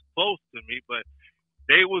actually is close to me, but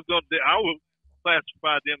I would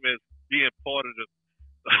classify them as being part of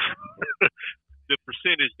the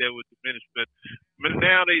percentage that would diminish. But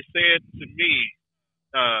now they said to me,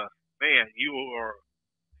 man, you are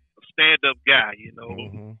a stand-up guy,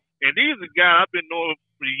 Mm-hmm. And these are guys I've been knowing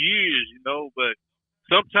for years, but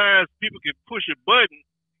sometimes people can push a button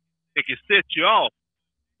and can set you off.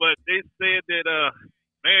 But they said that,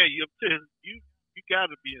 man, you got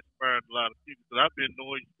to be inspiring a lot of people, because I've been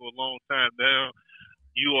knowing you for a long time now.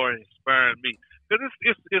 You are inspiring me, because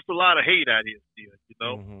it's a lot of hate out here still,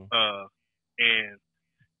 Mm-hmm. And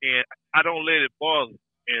I don't let it bother me.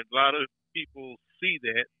 And a lot of people see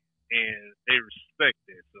that and they respect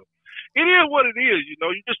that. So it is what it is, You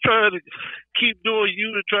just try to keep doing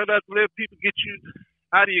you and try not to let people get you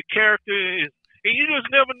out of your character. And you just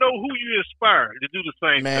never know who you inspire to do the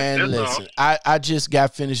same thing. Man, listen, I just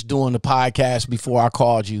got finished doing the podcast before I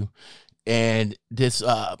called you, and this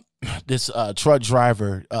truck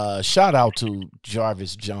driver, shout out to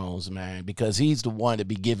Jarvis Jones, man, because he's the one that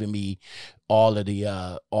be giving me all of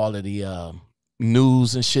the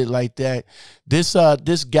news and shit like that. This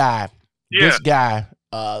guy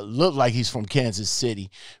looked like he's from Kansas City,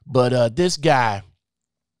 but this guy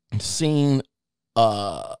seen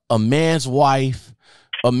a man's wife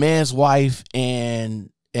and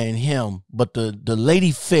him, but the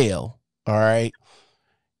lady fell. All right.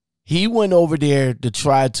 He went over there to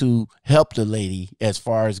try to help the lady as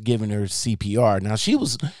far as giving her CPR. Now she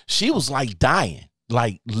was like dying,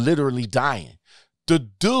 like literally dying. The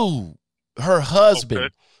dude, her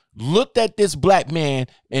husband, looked at this black man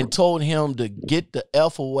and told him to get the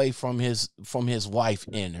F away from his wife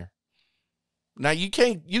in her. Now you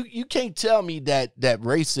can't tell me that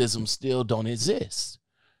racism still don't exist.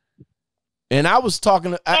 And I was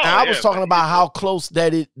talking about how close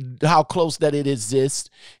that it exists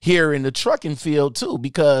here in the trucking field too,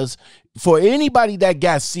 because for anybody that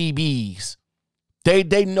got CBs,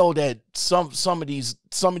 they know that some of these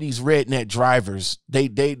redneck drivers, they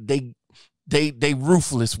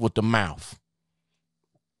ruthless with the mouth.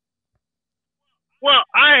 Well,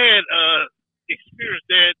 I had experienced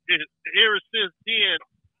that ever since then.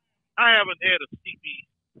 I haven't had a CB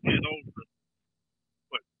in over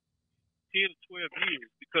 10 to 12 years,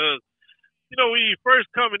 because when you first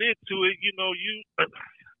coming into it, you the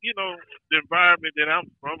environment that I'm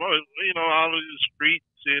from, all of the streets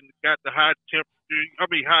and got the high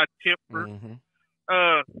temper. Mm-hmm.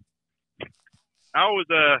 I was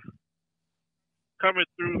coming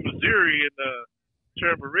through Missouri in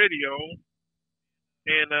Trevor Radio,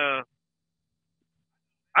 and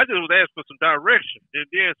I just was asked for some direction, and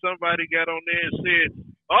then somebody got on there and said,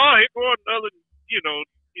 "Oh, here go another,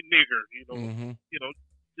 nigger, mm-hmm.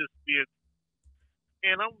 Just being,"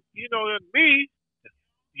 and I'm, me,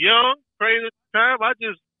 young, crazy at the time, I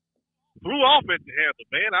just flew off at the handle,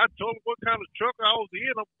 man. I told him what kind of truck I was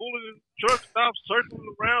in. I'm pulling in the truck, stop circling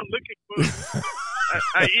around looking for.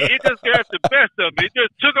 It just got the best of me. It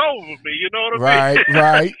just took over me. You know what I mean?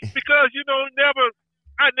 Right. Because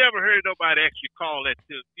I never heard nobody actually call that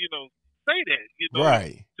to, say that.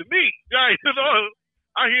 Right. To me,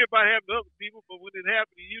 I hear about it happening to other people, but when it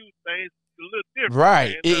happens to you, things a little different.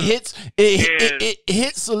 Right. Man. It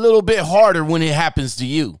hits a little bit harder when it happens to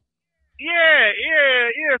you. Yeah,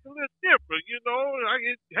 it's a little different,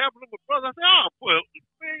 It happened to my brother. I said, "Oh, well,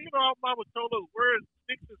 man, our mama told us words,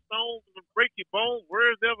 sticks and stones, and break your bone,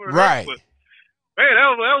 words never hurt." Right. But, man,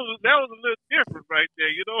 that was a little different right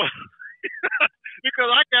there,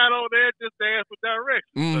 because I got on there just to ask for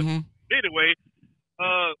directions. Mm-hmm. But anyway,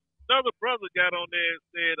 another brother got on there and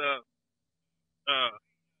said,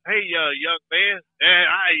 "Hey, young man," and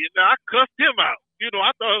I cussed him out.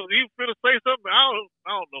 I thought he was going to say something. I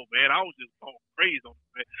don't know, man. I was just going crazy on him,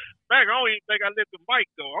 man. Back, I don't even think I let the mic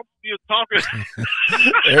go. I'm still talking.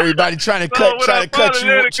 Everybody trying to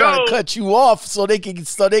cut you off so they can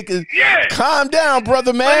calm down,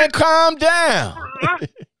 brother, man. Calm down. Man.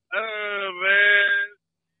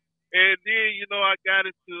 And then, I got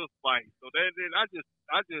into a fight. So then I just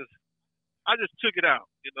took it out,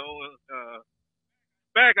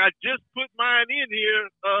 Back, I just put mine in here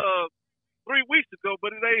 3 weeks ago,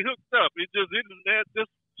 but it ain't hooked up. It's just internet, just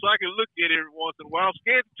so I can look at it every once in a while. I'm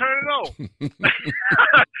scared to turn it on.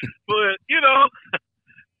 But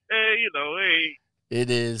hey, it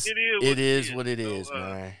is what it is,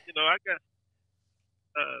 man. I got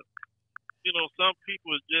some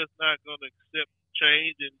people are just not gonna accept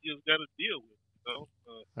change, and you just gotta deal with it. All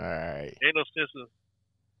right. Ain't no sense of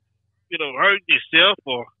hurting yourself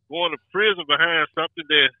or going to prison behind something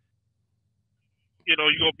that you're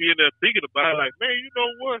going to be in there thinking about it, like, man, you know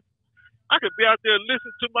what? I could be out there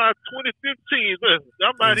listening to my 2015.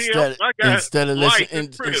 I'm out here. Instead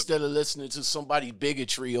of listening to somebody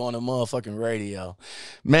bigotry on a motherfucking radio.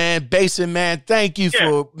 Man, Bassin, man, thank you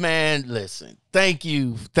thank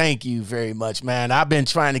you very much, man. I've been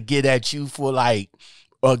trying to get at you for like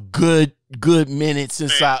a good minute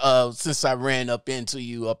since I ran up into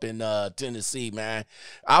you up in Tennessee, man.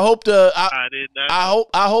 I hope to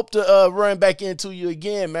run back into you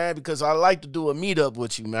again, man, because I like to do a meetup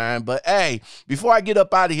with you, man. But hey, before I get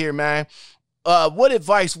up out of here, man, what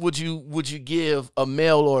advice would you give a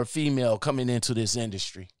male or a female coming into this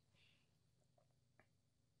industry?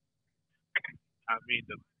 I mean,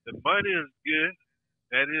 the money is good.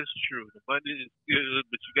 That is true. The money is good,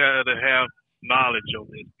 but you gotta have knowledge on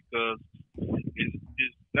it, because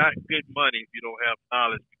it's not good money if you don't have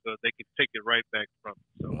knowledge, because they can take it right back from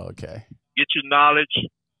you. So okay, get your knowledge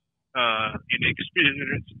and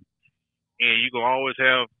experience, and you're gonna always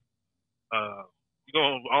have you're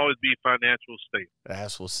gonna always be financial stable.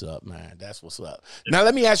 That's what's up, man. That's what's up. Now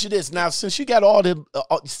let me ask you this. Now, since you got all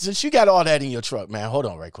that in your truck, man, hold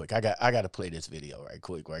on right quick. I got to play this video right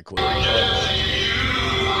quick. You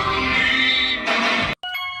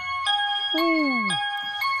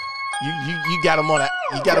got them on the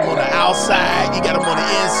outside. You got them on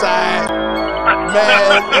the inside.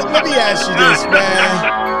 Man, let me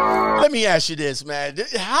ask you this, man.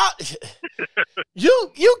 How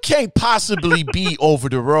You can't possibly be over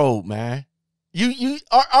the road, man. You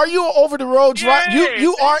are you an over the road driver?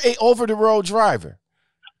 You are a over the road driver.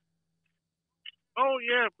 Oh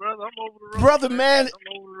yeah, brother, I'm over the road. Brother, man.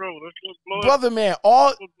 I'm over the road. That's what's blowing. Brother, man,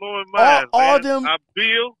 all them. I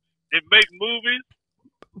build and make movies.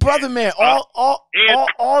 Brother, man, all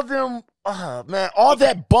them. Man, all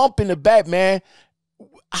that bump in the back, man.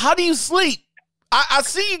 How do you sleep? I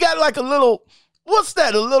see you got like a little. What's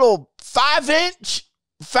that? A little 5-inch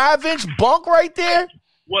bunk right there.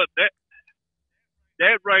 What that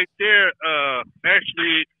right there?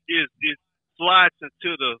 Actually is slides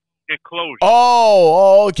into the enclosure.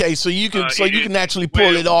 Oh, okay. So you can you can actually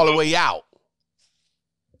pull it all the way out.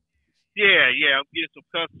 Yeah. I'm getting some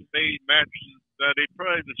custom made mattresses. They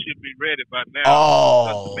probably should be ready by now.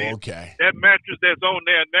 Oh, okay. That mattress that's on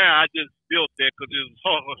there now, I just built that because it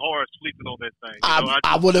was hard sleeping on that thing.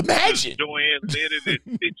 I would imagine.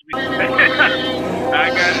 I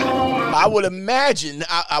got it. I would imagine.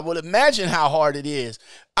 I would imagine how hard it is.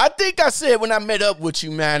 I think I said when I met up with you,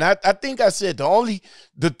 man. I think I said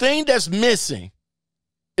the thing that's missing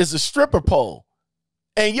is a stripper pole,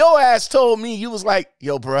 and your ass told me you was like,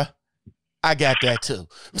 "Yo, bruh, I got that too."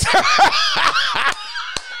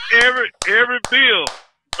 Every bill,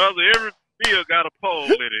 brother, every bill got a pole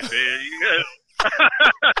in it, man.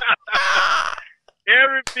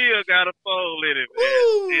 Every bill got a pole in it,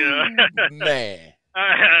 man. Man.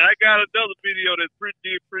 I got another video that's pretty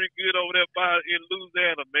good over there in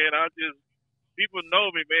Louisiana, man. People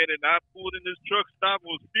know me, man, and I pulled in this truck stop,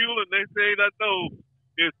 was fueling. They say I know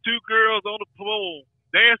there's 2 girls on the pole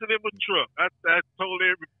dancing in my truck. I told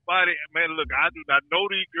everybody, man, look, I do not know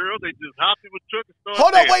these girls. They just hopped in my truck and started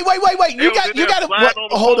Hold on, dancing. wait. You got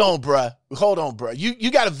hold on, bruh.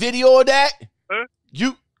 You got a video of that? Huh?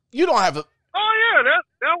 You don't have a. Oh yeah, that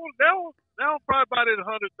was probably about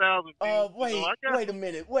 100,000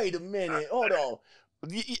 views. Wait a minute. Hold on.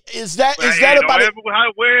 Is that about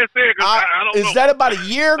that about a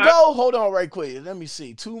year ago? Hold on, right quick. Let me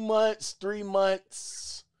see. 2 months, 3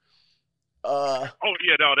 months. Oh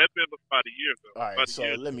yeah, no, that's been about a year ago. All right, so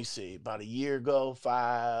let me see. About a year ago,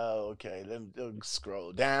 5. Okay, let me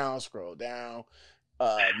scroll down.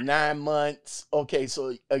 9 months. Okay,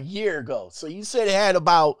 so a year ago. So you said it had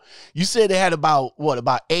about what?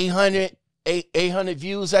 About 800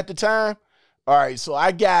 views at the time. All right, so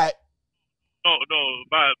I got. No,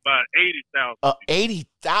 about 80,000. 80,000.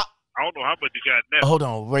 I don't know how much you got now. Hold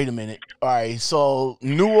on, wait a minute. All right, so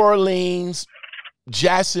New Orleans,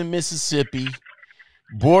 Jackson, Mississippi,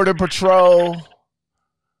 Border Patrol,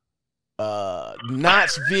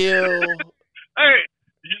 Knoxville. Hey,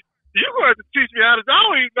 you're going to teach me how to. I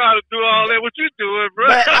don't even know how to do all that. What you doing, bro?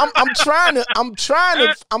 Man,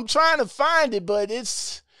 I'm trying to find it, but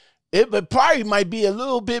it probably might be a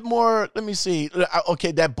little bit more. Let me see.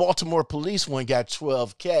 Okay, that Baltimore police one got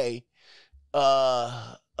 12K.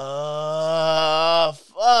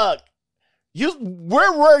 Fuck.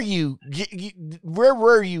 Where were you? Where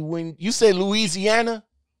were you when you say Louisiana?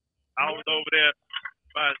 I was over there.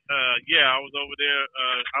 I was over there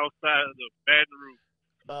outside of the Baton Rouge.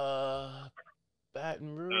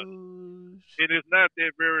 Baton Rouge. It is not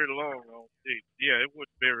that very long. Yeah, it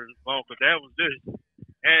wasn't very long because that was this.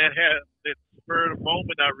 And had that spur of the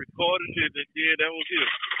moment, I recorded it, and yeah, that was it.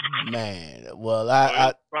 Man, well,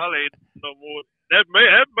 I probably no more. That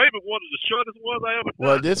may be one of the shortest ones I ever done.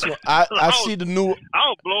 Well, this one I see the new. I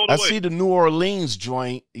was blown away. I see the New Orleans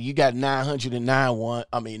joint. You got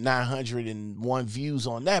 901 views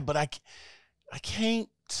on that, but I can't.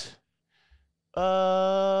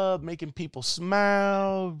 Making people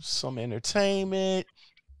smile, some entertainment.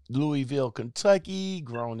 Louisville, Kentucky,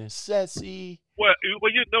 grown and sexy. Well, you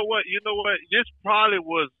know what? This probably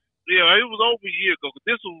was. Yeah, it was over a year ago.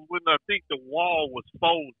 This was when I think the wall was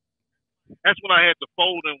folded. That's when I had the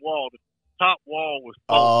folding wall. The top wall was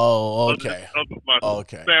folded. Oh, okay. Of my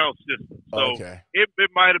sound system. So it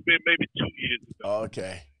might have been maybe 2 years ago.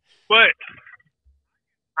 Okay. But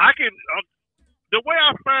I can. The way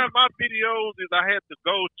I find my videos is I have to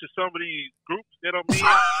go to some of these groups that I'm in,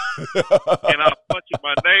 and I punch in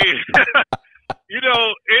my name.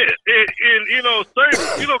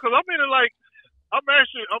 Because I'm in like I'm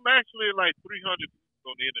actually in like 300 groups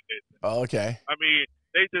on the internet. Oh, okay. I mean,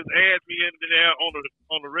 they just add me in there on a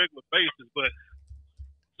regular basis, but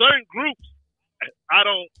certain groups I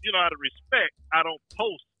don't, out of respect, I don't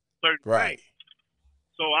post certain things.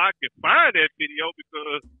 So I can find that video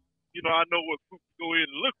because. I know what group to go in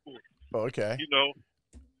and look for. Okay.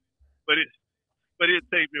 But it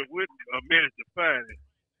takes me a minute to find it.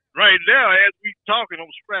 Right now, as we talking, I'm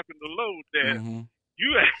strapping the load that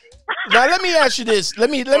Now let me ask you this. Let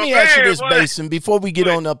me ask you this, Basin, before we get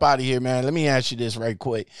on up out of here, man. Let me ask you this right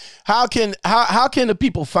quick. How can the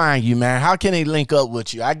people find you, man? How can they link up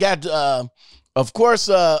with you? I got of course,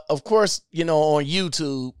 you know, on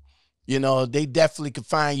YouTube, you know, they definitely can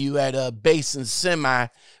find you at Bassin Semi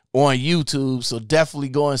on YouTube. So definitely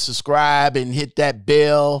go and subscribe and hit that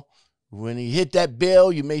bell. When you hit that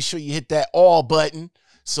bell, you make sure you hit that all button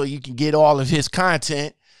so you can get all of his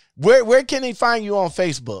content. Where can they find you on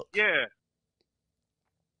Facebook? Yeah.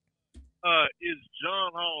 It's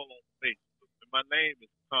John Hall on Facebook. And my name is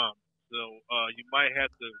Tom. So you might have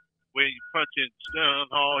to, when you punch in John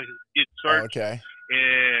Hall, hit search. Okay.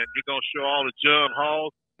 And you're going to show all the John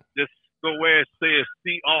Halls. Just go where it says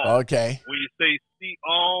see all. Okay. When you say see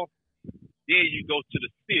all, then you go to the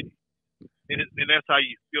city. And that's how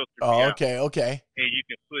you filter me out. Okay. And you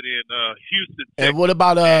can put in Houston, Texas, and what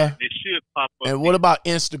about it should pop up. And what about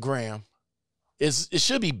Instagram? It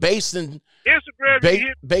should be Bassin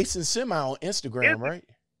Bassin Semi on Instagram, right?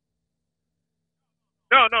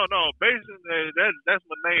 No. Bassin, that's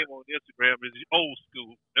my name on Instagram. It's old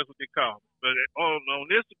school. That's what they call me. But on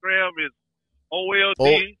Instagram is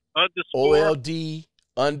OLD underscore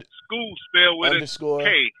school spelled with underscore a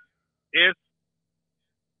K.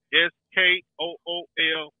 SKOOL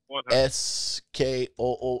 100.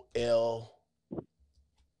 SKOOL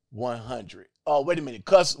 100. Oh, wait a minute.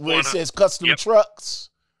 Where it says custom trucks.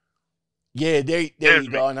 Yeah, there you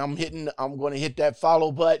go. And I'm going to hit that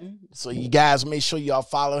follow button. So you guys make sure y'all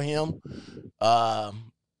follow him.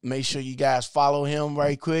 Make sure you guys follow him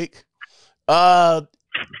right quick. It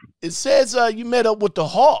says you met up with the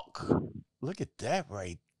Hawk. Look at that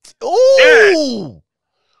right. Ooh.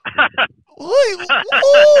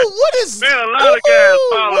 What is man? A lot of guys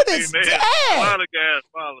follow what me, is man. that? A lot of guys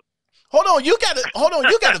follow. Hold on, you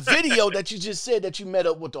got a video that you just said that you met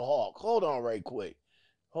up with the Hawk. Hold on, right quick.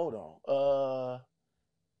 Hold on.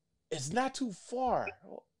 It's not too far.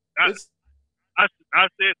 I said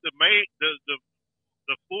the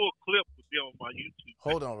full clip would be on my YouTube.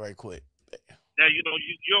 Hold on, right quick. Now you know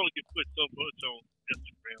you only can put so much on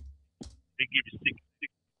Instagram. They give you 60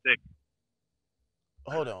 seconds.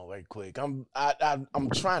 Hold on, right quick. I'm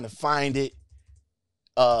trying to find it.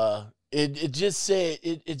 It just said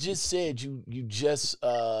you just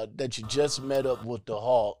met up with the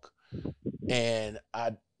Hawk, and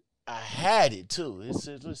I had it too. It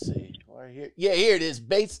says, let's see, right here. Yeah, here it is.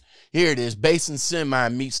 Here it is. Bassin Semi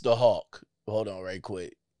meets the Hawk. Hold on, right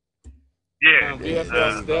quick. Yeah.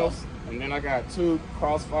 VSL Stealth, and then I got 2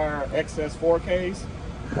 Crossfire XS 4Ks.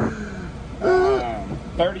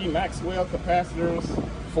 30 Maxwell capacitors,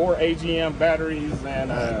 4 AGM batteries, and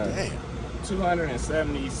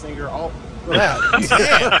 270 Singer alt.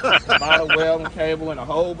 Bottle welding cable and a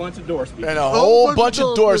whole bunch of door speakers. And a whole bunch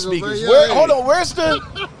of door speakers. Hold on, where's the?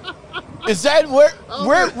 Is that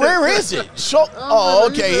where is it? Oh,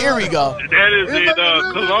 okay, here we go. That is in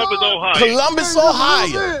Columbus, Ohio. Columbus,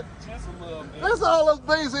 Ohio. That's all us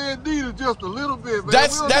basehead needed, just a little bit, man.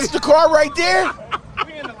 That's the car right there.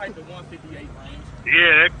 We in like the 158 range.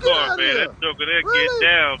 Yeah, that car, man. That joker there really? Get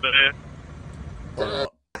down, man.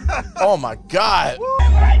 Oh my God.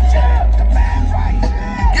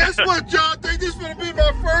 Guess what, y'all? Think this gonna be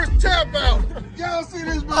my first tap out. Y'all see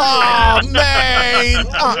this, man? Oh man.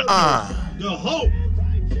 The hope.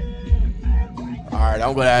 All right,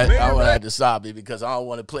 I'm gonna have to stop it because I don't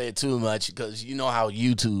want to play it too much because you know how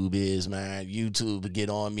YouTube is, man. YouTube would get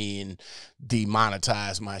on me and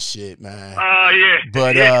demonetize my shit, man. Yeah.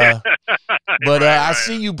 But right. I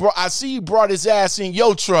see you brought his ass in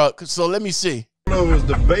your truck, so let me see. I don't know if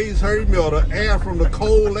it's the bass hurting me or the air from the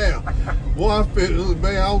cold air. Boy, I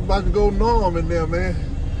was about to go numb in there, man.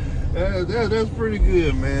 That's pretty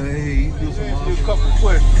good, man. Hey, just a couple of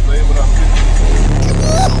questions, man, but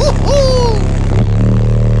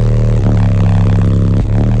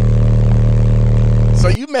So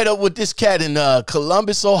you met up with this cat in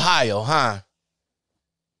Columbus, Ohio, huh?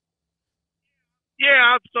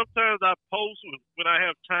 Yeah, sometimes I post when I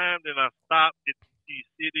have time, then I stop at these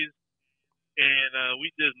cities, and we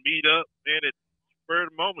just meet up, man, at the spur of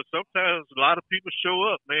the moment. Sometimes a lot of people show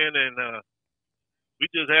up, man, and we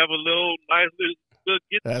just have a nice little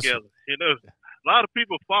get-together, you know. A lot of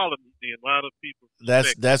people follow me, and a lot of people.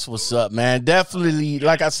 That's what's up, man. Definitely,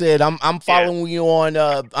 like I said, I'm following you on.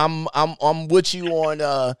 I'm with you on.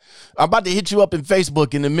 I'm about to hit you up in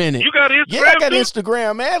Facebook in a minute. You got Instagram? Yeah, I got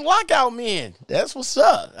Instagram, man. Lockoutmen. That's what's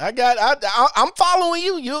up. I'm following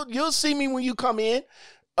you. You'll see me when you come in.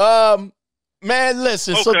 Man,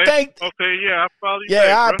 listen. Okay. So yeah, I follow you. Yeah,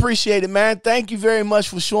 back, I bro. appreciate it, man. Thank you very much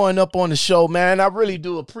for showing up on the show, man. I really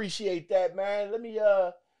do appreciate that, man.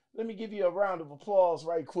 Let me give you a round of applause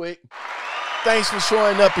right quick. Thanks for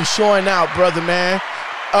showing up and showing out, brother, man.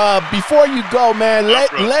 Before you go, man,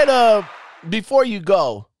 before you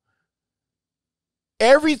go,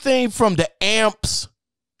 everything from the amps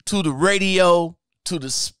to the radio to the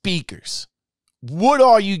speakers, what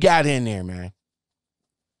all you got in there, man?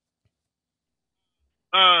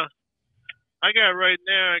 I got right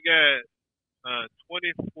now, I got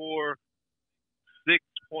 24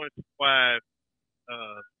 6.5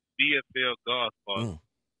 BFL golf balls.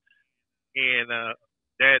 And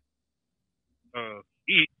that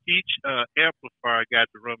each amplifier I got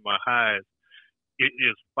to run my highs. It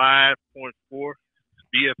is 5.4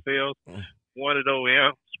 BFLs. One of those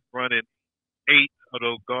amps running 8 of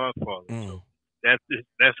those golf balls. So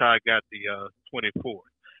that's how I got the 24.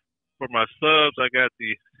 For my subs, I got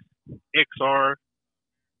the XR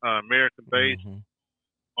American bass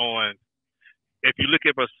on. If you look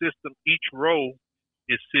at my system, each row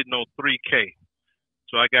is sitting on 3K.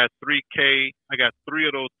 So I got 3K. I got 3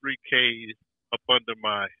 of those 3Ks up under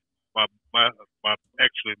my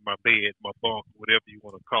actually my bed, my bunk, whatever you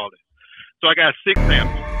want to call it. So I got 6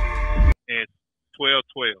 amps and 12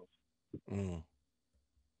 12s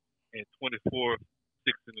and 24 6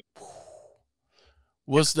 in the.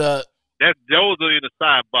 What's the? Those are in the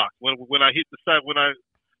side box. When I hit the side, when I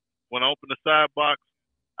open the side box,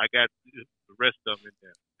 I got the rest of them in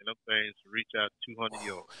there. And them things reach out 200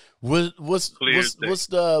 yards. What's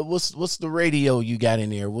the radio you got in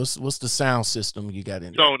there? What's the sound system you got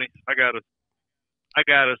in there? Sony. I got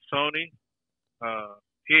a Sony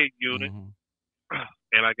head unit,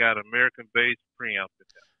 and I got American bass preamp in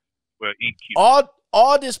there. Well, EQ.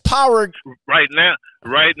 All this power right now,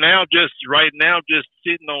 just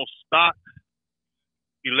sitting on stock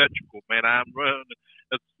electrical, man. I'm running.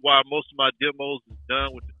 That's why most of my demos is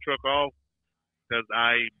done with the truck off, because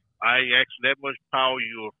I actually that much power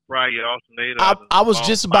you'll fry your alternator. I was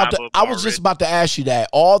just about to ask you that.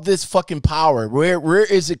 All this fucking power, where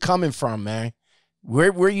is it coming from, man?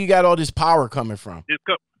 Where you got all this power coming from?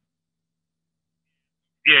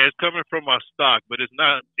 It's coming from my stock, but it's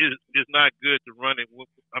not good to run it.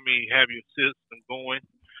 Have your system going.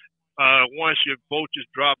 Once your voltage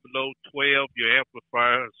drop below 12, your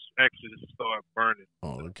amplifiers actually start burning.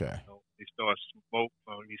 Oh, okay. They start smoke.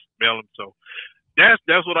 You smell them. So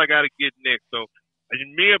that's what I got to get next. So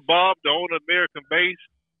me and Bob, the owner of American Bass,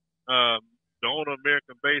 and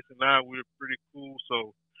I, we're pretty cool.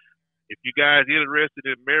 So if you guys interested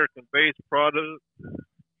in American Bass products,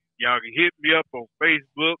 y'all can hit me up on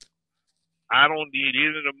Facebook. I don't need any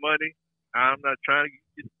of the money. I'm not trying to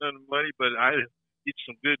get none of the money, but I get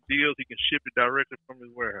some good deals. He can ship it directly from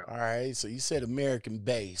his warehouse. All right. So you said American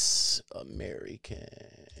Bass. American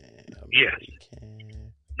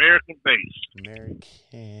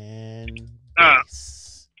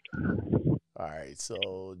Bass. All right.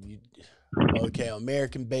 So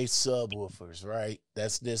American Bass subwoofers, right?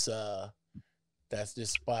 That's this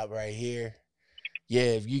spot right here. Yeah,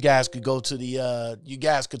 if you guys could go to the you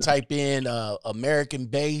guys could type in American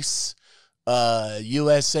Bass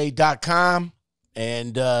USA.com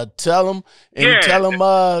and tell them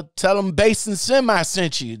Bassin Semi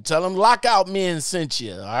sent you. Tell them Lockoutmen sent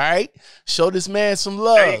you. All right. Show this man some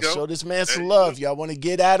love. Show this man some love. Y'all want to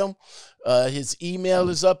get at him? His email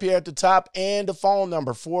is up here at the top, and the phone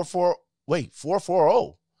number 440. Wait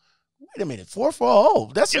a minute,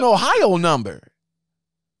 440. That's an Ohio number.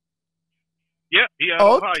 Yep, he out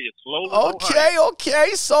of Ohio.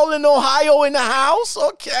 Okay. Solon, Ohio in the house.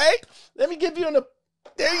 Okay. Let me give you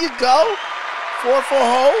there you go.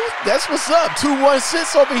 440. That's what's up.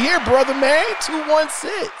 216 over here, brother man.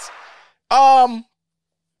 216. All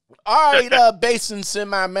right, Bassin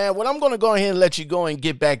Semi, man. Well, I'm gonna go ahead and let you go and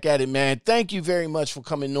get back at it, man. Thank you very much for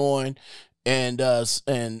coming on and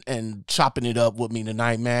chopping it up with me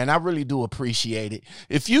tonight, man. I really do appreciate it.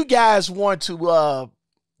 If you guys want to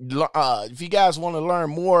learn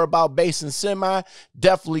more about Bassin Semi,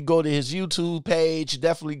 definitely go to his YouTube page.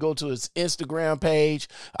 Definitely go to his Instagram page.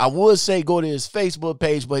 I would say go to his Facebook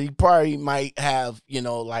page, but he probably might have,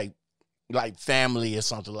 like family or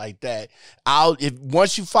something like that.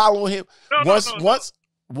 Once you follow him, once.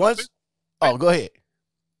 Oh, go ahead.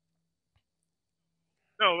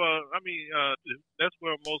 No, that's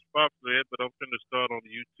where I'm most popular at, but I'm finna start on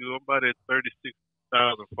YouTube. I'm about at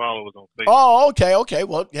 36,000 followers on Facebook. Oh, okay.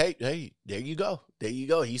 Well, hey, there you go.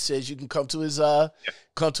 He says you can come to his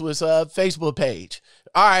Facebook page.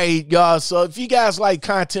 All right, y'all. So if you guys like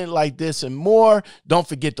content like this and more, don't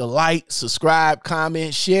forget to like, subscribe,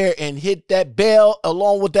 comment, share, and hit that bell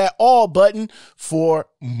along with that all button for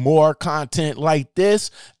more content like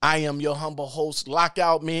this. I am your humble host,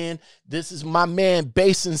 Lockout Man. This is my man,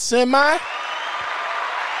 Bassin Semi.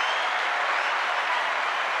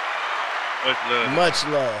 Much love. Much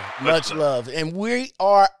love. Much love. And we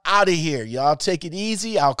are out of here. Y'all take it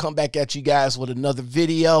easy. I'll come back at you guys with another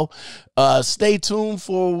video. Stay tuned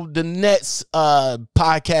for the next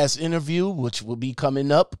podcast interview, which will be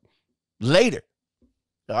coming up later.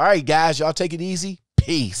 All right, guys. Y'all take it easy.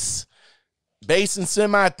 Peace. Bassin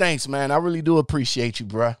Semi, thanks, man. I really do appreciate you,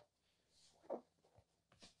 bruh.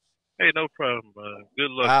 Hey, no problem, man. Good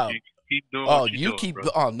luck. You keep doing what you're doing, bro.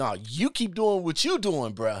 Oh, no. You keep doing what you're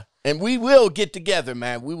doing, bruh. And we will get together,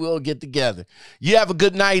 man. We will get together. You have a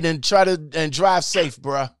good night and drive safe,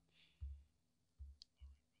 bruh.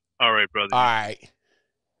 All right, brother. All right.